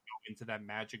go into that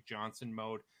Magic Johnson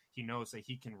mode. He knows that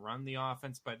he can run the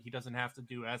offense, but he doesn't have to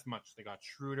do as much. They got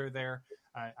Schroeder there.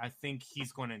 I think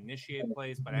he's going to initiate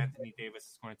plays, but Anthony Davis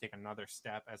is going to take another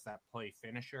step as that play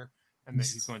finisher, and then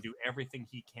he's going to do everything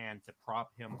he can to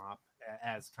prop him up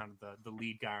as kind of the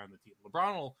lead guy on the team.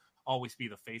 LeBron will always be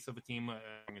the face of a team as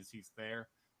long as he's there,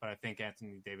 but I think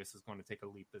Anthony Davis is going to take a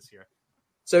leap this year.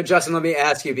 So, Justin, let me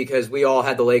ask you, because we all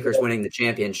had the Lakers winning the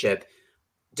championship.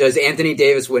 Does Anthony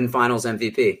Davis win Finals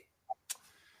MVP?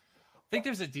 I think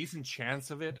there's a decent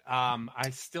chance of it.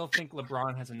 I still think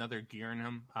LeBron has another gear in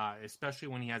him, especially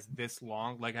when he has this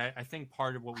long. I think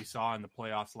part of what we saw in the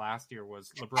playoffs last year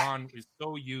was LeBron is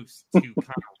so used to kind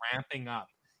of ramping up.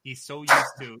 He's so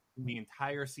used to the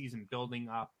entire season building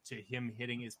up to him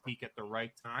hitting his peak at the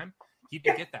right time. He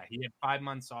didn't get that. He had 5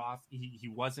 months off. He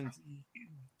wasn't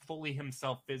fully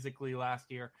himself physically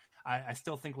last year. I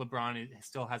still think LeBron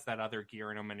still has that other gear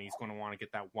in him, and he's going to want to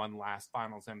get that one last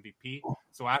Finals MVP.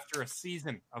 So after a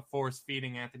season of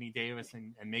force-feeding Anthony Davis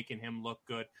and making him look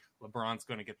good, LeBron's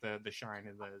going to get the shine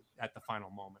at the final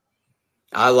moment.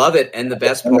 I love it. And the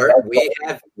best part,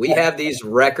 we have these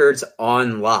records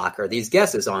on lock, or these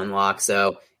guesses on lock.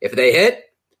 So if they hit,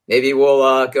 maybe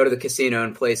we'll go to the casino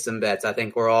and place some bets. I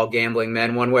think we're all gambling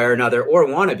men one way or another, or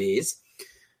wannabes.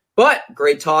 But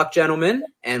great talk, gentlemen.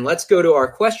 And let's go to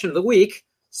our question of the week,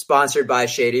 sponsored by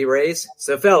Shady Rays.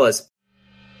 So, fellas.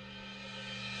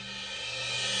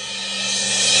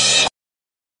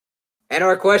 And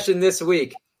our question this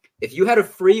week, if you had a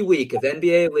free week of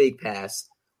NBA League Pass,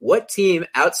 what team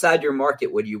outside your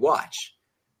market would you watch?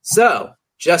 So,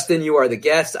 Justin, you are the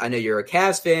guest. I know you're a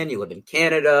Cavs fan. You live in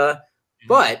Canada.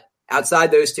 But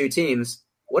outside those two teams,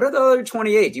 what are the other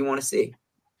 28 do you want to see?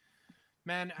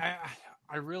 Man,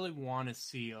 I really want to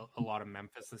see a lot of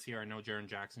Memphis this year. I know Jaren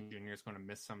Jackson Jr. is going to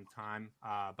miss some time,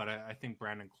 but I think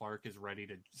Brandon Clark is ready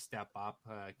to step up.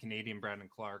 Canadian Brandon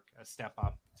Clark, step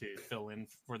up to fill in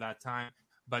for that time.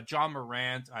 But John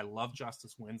Morant, I love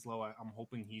Justice Winslow. I'm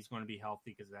hoping he's going to be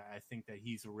healthy because I think that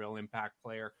he's a real impact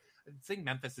player. I think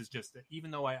Memphis is just,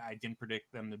 even though I didn't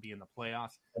predict them to be in the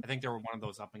playoffs, I think they were one of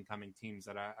those up-and-coming teams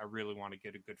that I really want to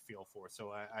get a good feel for.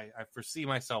 So I foresee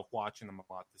myself watching them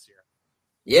a lot this year.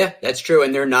 Yeah, that's true.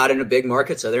 And they're not in a big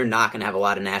market, so they're not going to have a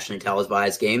lot of nationally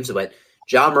televised games. But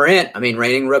John Morant,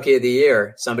 reigning rookie of the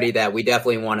year, somebody that we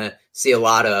definitely want to see a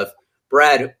lot of.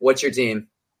 Brad, what's your team?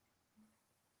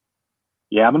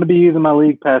 Yeah, I'm going to be using my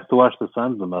league pass to watch the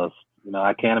Suns the most.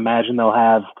 I can't imagine they'll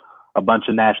have a bunch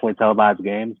of nationally televised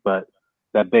games, but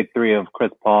that big three of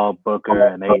Chris Paul, Booker,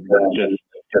 and Ayton is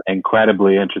just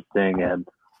incredibly interesting. And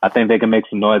I think they can make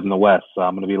some noise in the West, so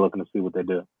I'm going to be looking to see what they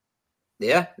do.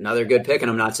 Yeah, another good pick,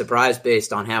 and I'm not surprised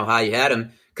based on how high you had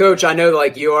him. Coach, I know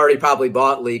you already probably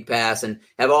bought League Pass and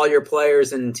have all your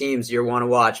players and teams you want to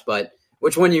watch, but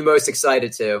which one are you most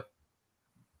excited to?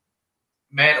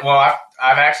 Man, well,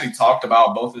 I've actually talked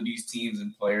about both of these teams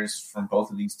and players from both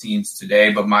of these teams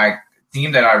today, but my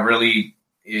team that I really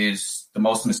is the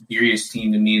most mysterious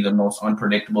team to me, the most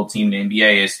unpredictable team in the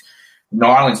NBA is New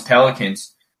Orleans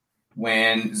Pelicans.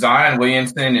 When Zion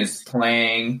Williamson is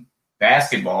playing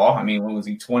basketball, what was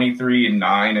he,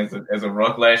 23-9 as a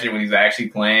rook last year when he's actually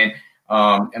playing?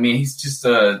 He's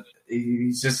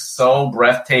just so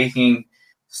breathtaking,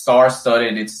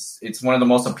 star-studded. It's one of the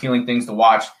most appealing things to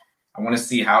watch. I want to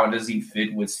see how does he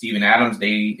fit with Steven Adams.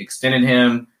 They extended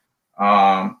him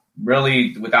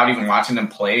really without even watching them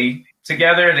play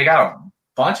together. They got a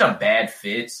bunch of bad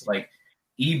fits. Like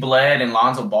Bled and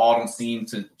Lonzo Ball don't seem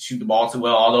to shoot the ball too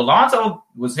well, although Lonzo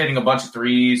was hitting a bunch of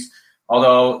threes.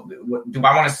 Although, do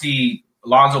I want to see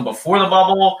Lonzo before the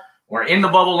bubble or in the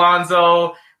bubble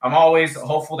Lonzo? I'm always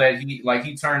hopeful that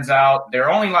he turns out.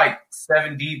 They're only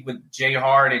 7 deep with Jay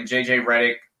Hart and JJ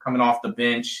Redick coming off the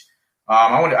bench.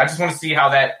 I just want to see how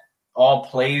that all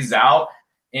plays out.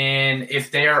 And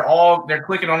if they're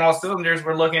clicking on all cylinders,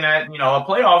 we're looking at, a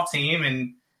playoff team.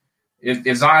 And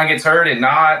if Zion gets hurt and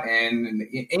not, and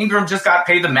Ingram just got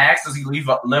paid the max, does he live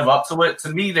up to it? To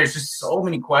me, there's just so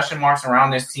many question marks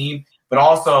around this team. But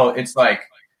also, it's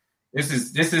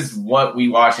this is what we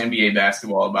watch NBA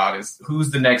basketball about, is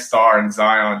who's the next star, and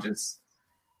Zion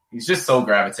he's just so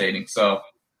gravitating. So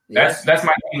that's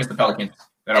my team is the Pelicans.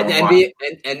 And the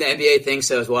NBA thinks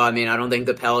so as well. I don't think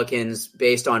the Pelicans,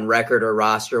 based on record or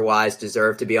roster-wise,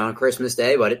 deserve to be on Christmas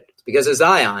Day, but it's because of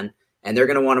Zion, and they're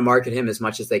going to want to market him as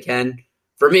much as they can.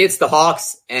 For me, it's the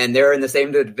Hawks, and they're in the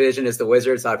same division as the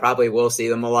Wizards, so I probably will see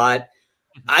them a lot.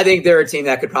 I think they're a team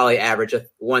that could probably average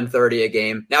 130 a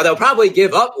game. Now, they'll probably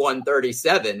give up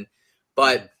 137,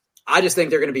 but I just think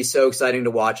they're going to be so exciting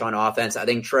to watch on offense. I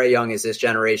think Trae Young is this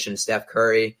generation Steph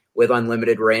Curry with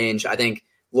unlimited range. I think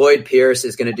Lloyd Pierce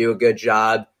is going to do a good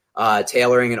job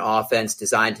tailoring an offense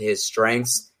designed to his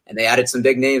strengths, and they added some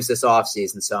big names this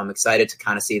offseason, so I'm excited to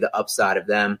kind of see the upside of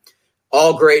them.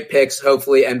 All great picks.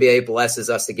 Hopefully NBA blesses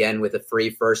us again with a free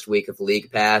first week of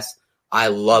League Pass. I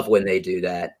love when they do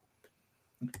that.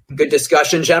 Good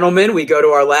discussion, gentlemen. We go to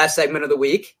our last segment of the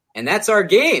week, and that's our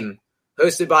game,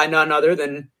 hosted by none other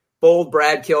than bold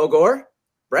Brad Kilgore.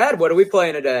 Brad, what are we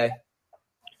playing today?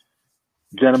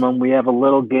 Gentlemen, we have a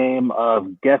little game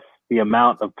of guess the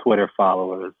amount of Twitter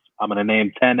followers. I'm going to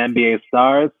name 10 NBA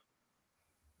stars.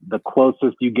 The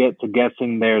closest you get to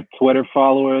guessing their Twitter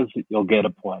followers, you'll get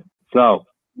a point. So,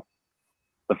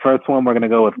 the first one, we're going to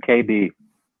go with KD,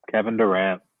 Kevin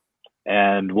Durant,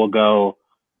 and we'll go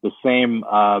the same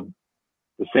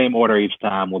order each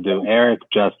time. We'll do Eric,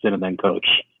 Justin, and then Coach.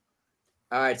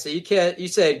 All right. So you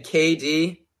said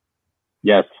KD.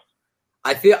 Yes.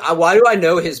 Why do I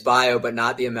know his bio but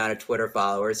not the amount of Twitter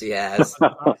followers he has?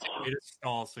 It is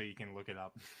stall so you can look it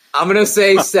up. I'm gonna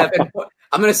say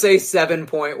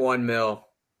 7.1 mil.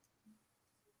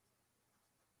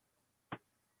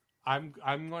 I'm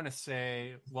going to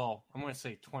say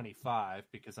 25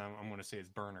 because I'm going to say it's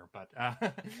burner, but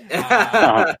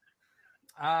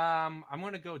I'm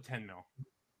going to go 10 mil.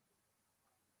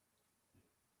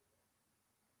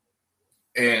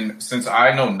 And since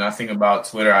I know nothing about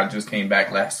Twitter, I just came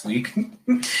back last week.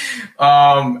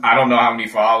 I don't know how many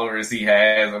followers he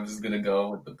has. I'm just going to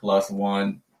go with the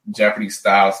 +1 Jeopardy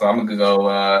style. So I'm going to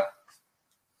go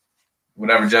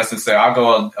whatever Justin said. I'll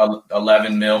go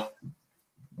 11 mil. I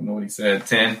don't know what he said.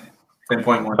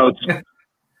 10.1.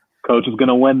 Coach is going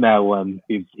to win that one.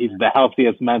 He's the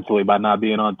healthiest mentally by not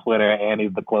being on Twitter, and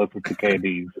he's the closest to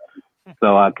KD's. So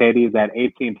KD's at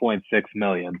 18.6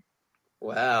 million.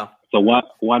 Wow. So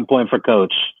one point for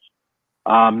Coach.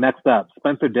 Next up,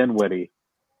 Spencer Dinwiddie.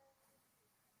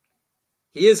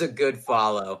 He is a good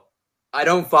follow. I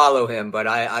don't follow him, but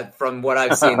I from what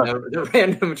I've seen, the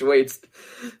random tweets.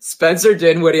 Spencer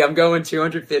Dinwiddie, I'm going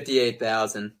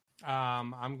 258,000.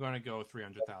 I'm going to go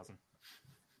 300,000.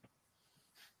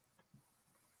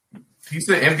 He's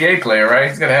an NBA player, right?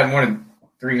 He's gonna have more than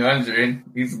 300.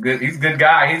 He's a good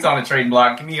guy. He's on the trading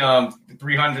block. Give me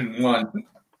 301.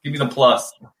 Give me the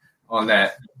plus on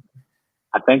that.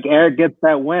 I think Eric gets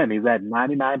that win. He's at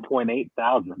 99.8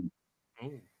 thousand.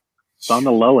 It's on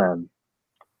the low end.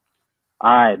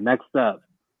 All right, next up,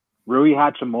 Rui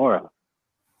Hachimura.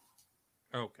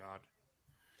 Oh God.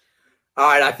 All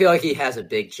right, I feel like he has a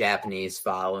big Japanese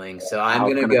following, so I'm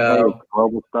going to go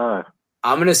global star.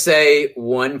 I'm going to say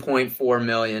 1.4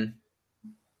 million.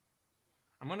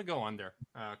 I'm going to go under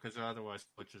because otherwise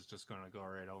Butch is just going to go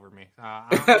right over me. I'm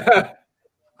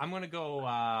going to go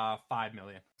 5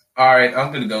 million. All right,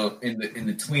 I'm going to go in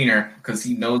the tweener because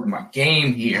he knows my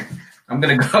game here. I'm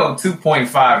going to go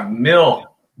 2.5 mil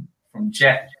from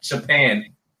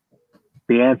Japan.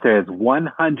 The answer is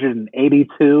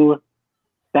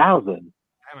 182,000.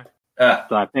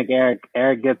 So I think Eric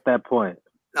gets that point.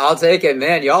 I'll take it,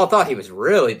 man. Y'all thought he was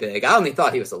really big. I only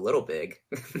thought he was a little big.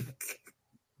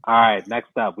 All right,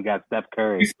 next up, we got Steph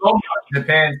Curry. He's so much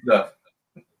Japan stuff.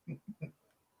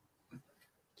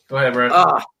 Go ahead, bro.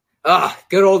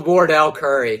 Good old Wardell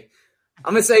Curry.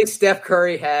 I'm going to say Steph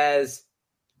Curry has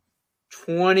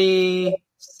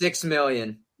 26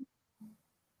 million.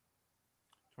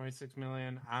 26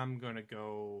 million. I'm going to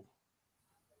go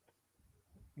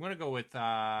with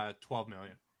 12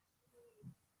 million.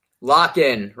 Lock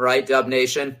in, right, Dub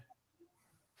Nation?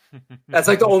 That's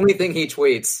like the only thing he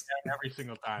tweets. Yeah, every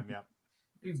single time, yeah.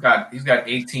 He's got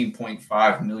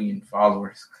 18.5 million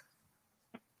followers.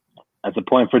 That's a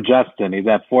point for Justin. He's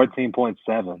at 14.7.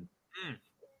 All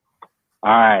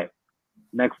right.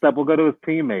 Next up, we'll go to his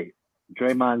teammate,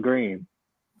 Draymond Green.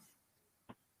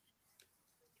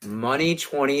 Money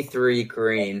 23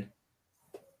 Green.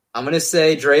 I'm going to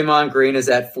say Draymond Green is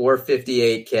at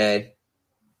 458K.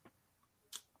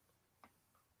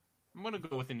 I'm going to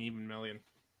go with an even million.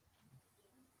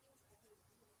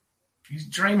 He's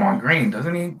Draymond Green,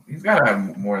 doesn't he? He's got to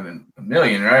have more than a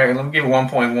million, right? Let me give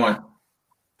 1.1. God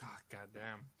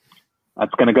damn.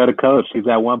 That's going to go to Coach. He's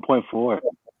at 1.4.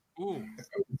 Ooh.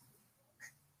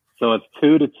 So it's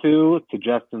 2-2 to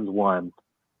Justin's 1.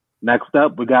 Next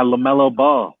up, we got LaMelo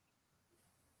Ball.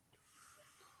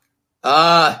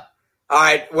 All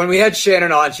right. When we had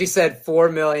Shannon on, she said 4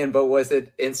 million, but was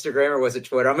it Instagram or was it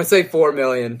Twitter? I'm going to say 4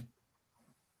 million.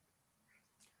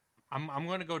 I'm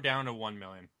going to go down to 1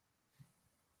 million.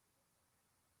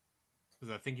 Because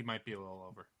I think he might be a little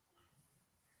over.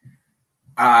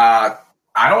 I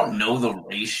don't know the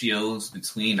ratios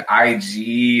between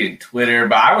IG and Twitter,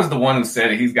 but I was the one who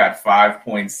said he's got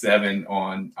 5.7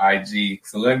 on IG.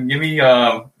 So give me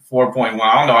 4.1. I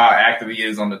don't know how active he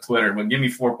is on the Twitter, but give me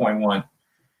 4.1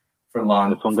 for long.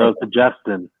 This one goes to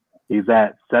Justin. He's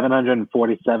at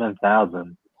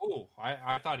 747,000. Oh,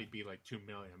 I thought he'd be like 2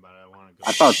 million, but I want to go.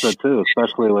 I thought so too,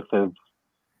 especially with his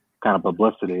kind of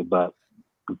publicity, but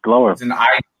it's lower. He's an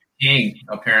IG king,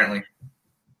 apparently.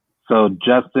 So,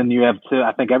 Justin, you have 2.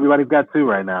 I think everybody's got 2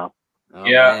 right now. Oh,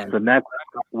 Yeah. man. So next,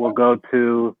 we'll go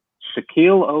to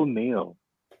Shaquille O'Neal.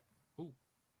 Ooh.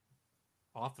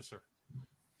 Officer.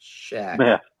 Shaq.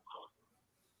 Yeah.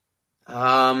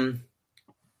 I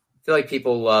feel like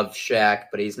people love Shaq,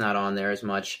 but he's not on there as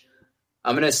much.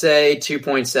 I'm going to say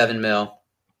 2.7 mil.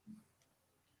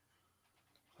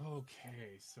 Oh,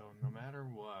 Okay, so no matter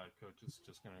what, Coach is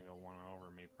just going to go one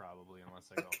over me probably unless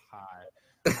I go high.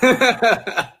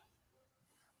 I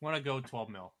want to go 12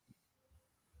 mil.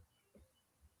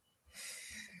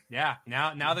 Yeah,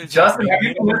 now there's Justin. Have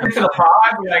you listened to the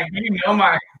pod? Like, do you know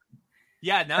my?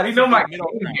 Yeah, now how do you know my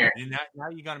middle game here? Now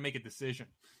you got to make a decision.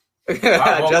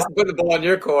 Justin, put the ball on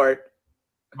your court.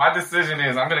 My decision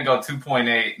is I'm going to go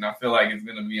 2.8, and I feel like it's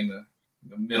going to be in the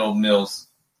middle mills.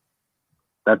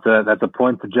 That's a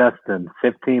point to Justin.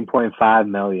 15.5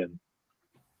 million.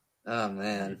 Oh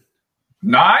man,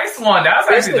 Nice one.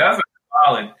 That's a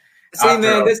solid. See,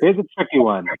 man, Here's a tricky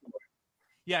one.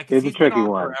 Yeah, because he's a tricky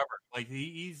one. Forever. Like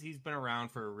he's been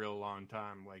around for a real long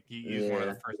time. Like he's one of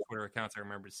the first Twitter accounts I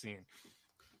remember seeing.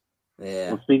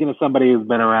 Yeah. Well, speaking of somebody who's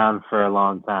been around for a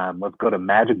long time, let's go to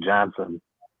Magic Johnson.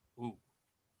 Ooh.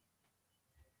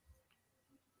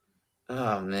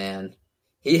 Oh man,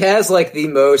 he has like the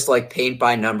most like paint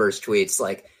by numbers tweets.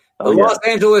 Like the Los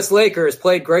Angeles Lakers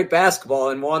played great basketball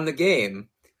and won the game.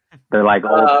 They're like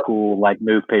old school, like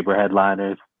newspaper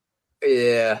headliners.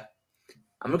 Yeah,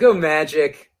 I'm gonna go.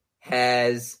 Magic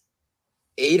has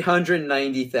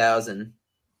 890,000.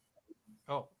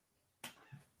 Oh,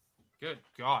 good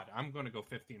God! I'm going to go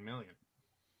 15 million.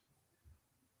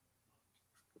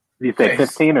 Did you say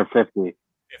 15 or 50?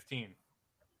 15.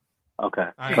 Okay.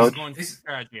 I'm Coach? going for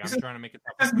strategy. I'm trying to make it.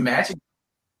 This is Magic.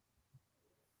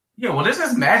 Yeah, well, this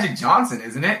is Magic Johnson,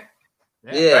 isn't it?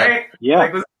 Yeah. Right? Yeah.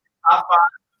 Like, this is top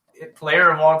 5 player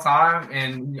of all time,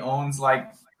 and he owns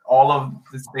like all of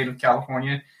the state of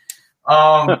California.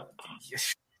 I've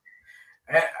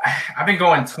been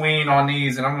going tween on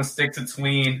these, and I'm gonna stick to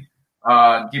tween.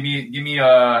 Give me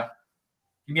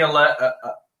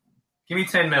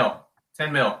 10 mil.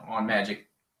 10 mil on Magic.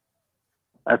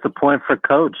 That's a point for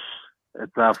Coach.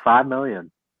 It's 5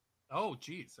 million. Oh,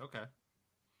 geez. Okay.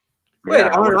 Wait, I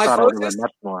aren't would've I thought it would've been closest?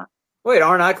 much more. Wait,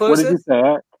 aren't I What closest? did you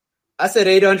say? I said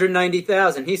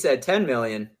 890,000. He said 10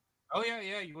 million. Oh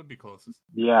yeah, you would be closest.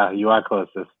 Yeah, you are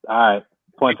closest. All right.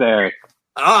 Point to Eric.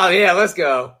 Oh yeah, let's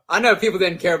go. I know people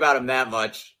didn't care about him that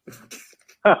much.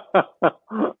 All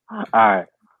right.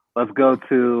 Let's go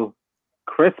to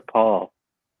Chris Paul.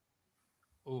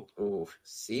 Ooh,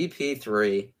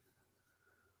 CP3.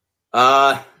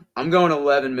 I'm going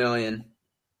 11 million.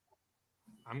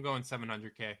 I'm going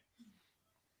 700K.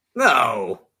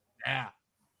 No. Yeah.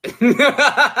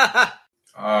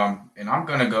 And I'm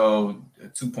gonna go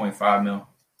 2.5 mil.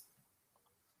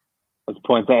 Let's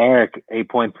point to Eric.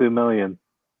 8.2 million.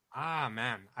 Ah,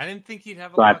 man. I didn't think he'd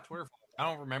have a But- lot of Twitter followers. I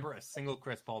don't remember a single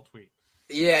Chris Paul tweet.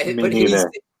 Yeah, Me but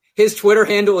neither. his Twitter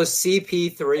handle is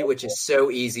CP3, which is so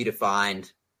easy to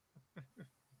find.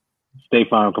 State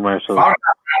Farm commercials. I've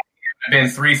been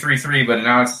 3-3-3, but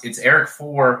now it's Eric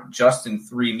 4, Justin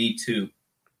 3, me 2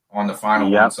 on the final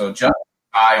Yep. one. So Justin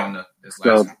high on this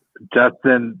So, last one.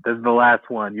 Justin, this is the last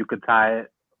one. You could tie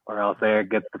it, or else Eric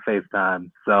gets the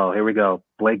FaceTime. So here we go.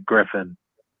 Blake Griffin.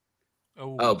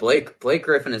 Oh, Blake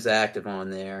Griffin is active on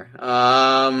there.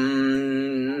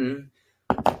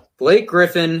 Blake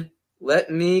Griffin,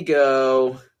 let me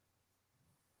go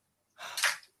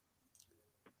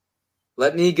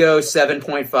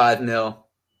 7.5 mil.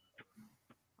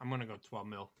 I'm going to go 12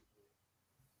 mil.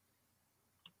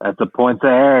 That's a point to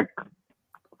Eric.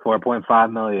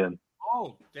 4.5 million.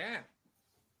 Oh, damn.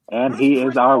 And he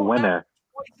is our winner.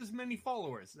 Twice as many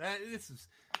followers.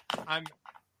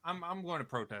 I'm going to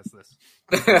protest this.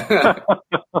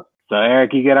 So,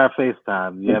 Eric, you get our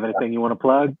FaceTime. Do you have anything you want to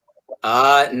plug?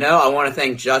 No, I want to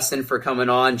thank Justin for coming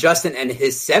on. Justin and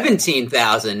his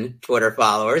 17,000 Twitter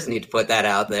followers. Need to put that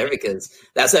out there because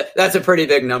that's a pretty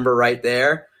big number right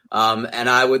there. And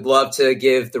I would love to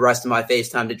give the rest of my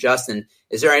FaceTime to Justin.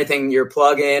 Is there anything you're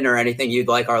plugging or anything you'd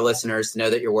like our listeners to know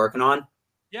that you're working on?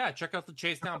 Yeah, check out the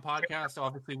Chase Down podcast.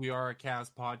 Obviously, we are a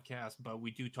Cavs podcast, but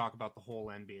we do talk about the whole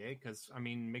NBA because, I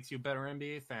mean, it makes you a better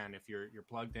NBA fan if you're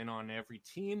plugged in on every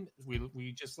team.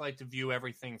 We just like to view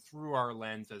everything through our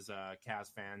lens as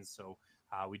Cavs fans. So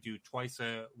we do twice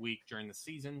a week during the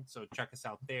season. So check us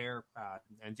out there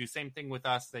and do same thing with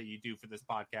us that you do for this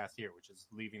podcast here, which is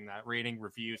leaving that rating,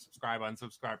 review, subscribe,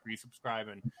 unsubscribe, resubscribe,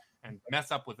 and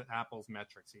mess up with Apple's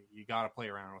metrics. You got to play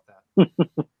around with that.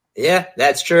 Yeah,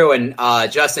 that's true. And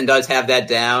Justin does have that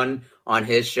down on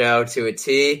his show to a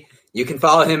T. You can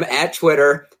follow him at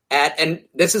Twitter and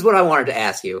this is what I wanted to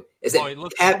ask you. Is it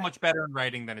looks so much better in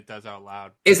writing than it does out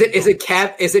loud. Is it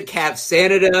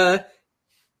Cavsanida?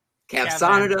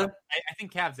 Cavsanida? I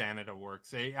think Cavsanida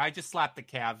works. I just slapped the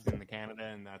Cavs in the Canada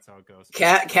and that's how it goes.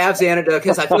 Cavsanida,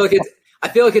 because I feel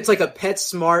like it's like a Pet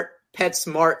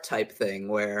Smart type thing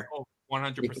where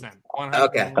 100%.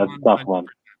 Okay. That's a tough one.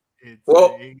 It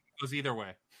goes either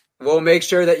way. We'll make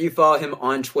sure that you follow him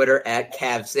on Twitter at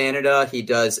CavZanada. He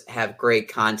does have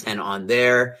great content on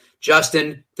there.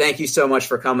 Justin, thank you so much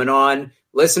for coming on.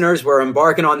 Listeners, we're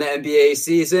embarking on the NBA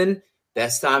season.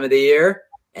 Best time of the year.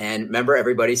 And remember,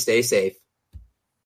 everybody stay safe.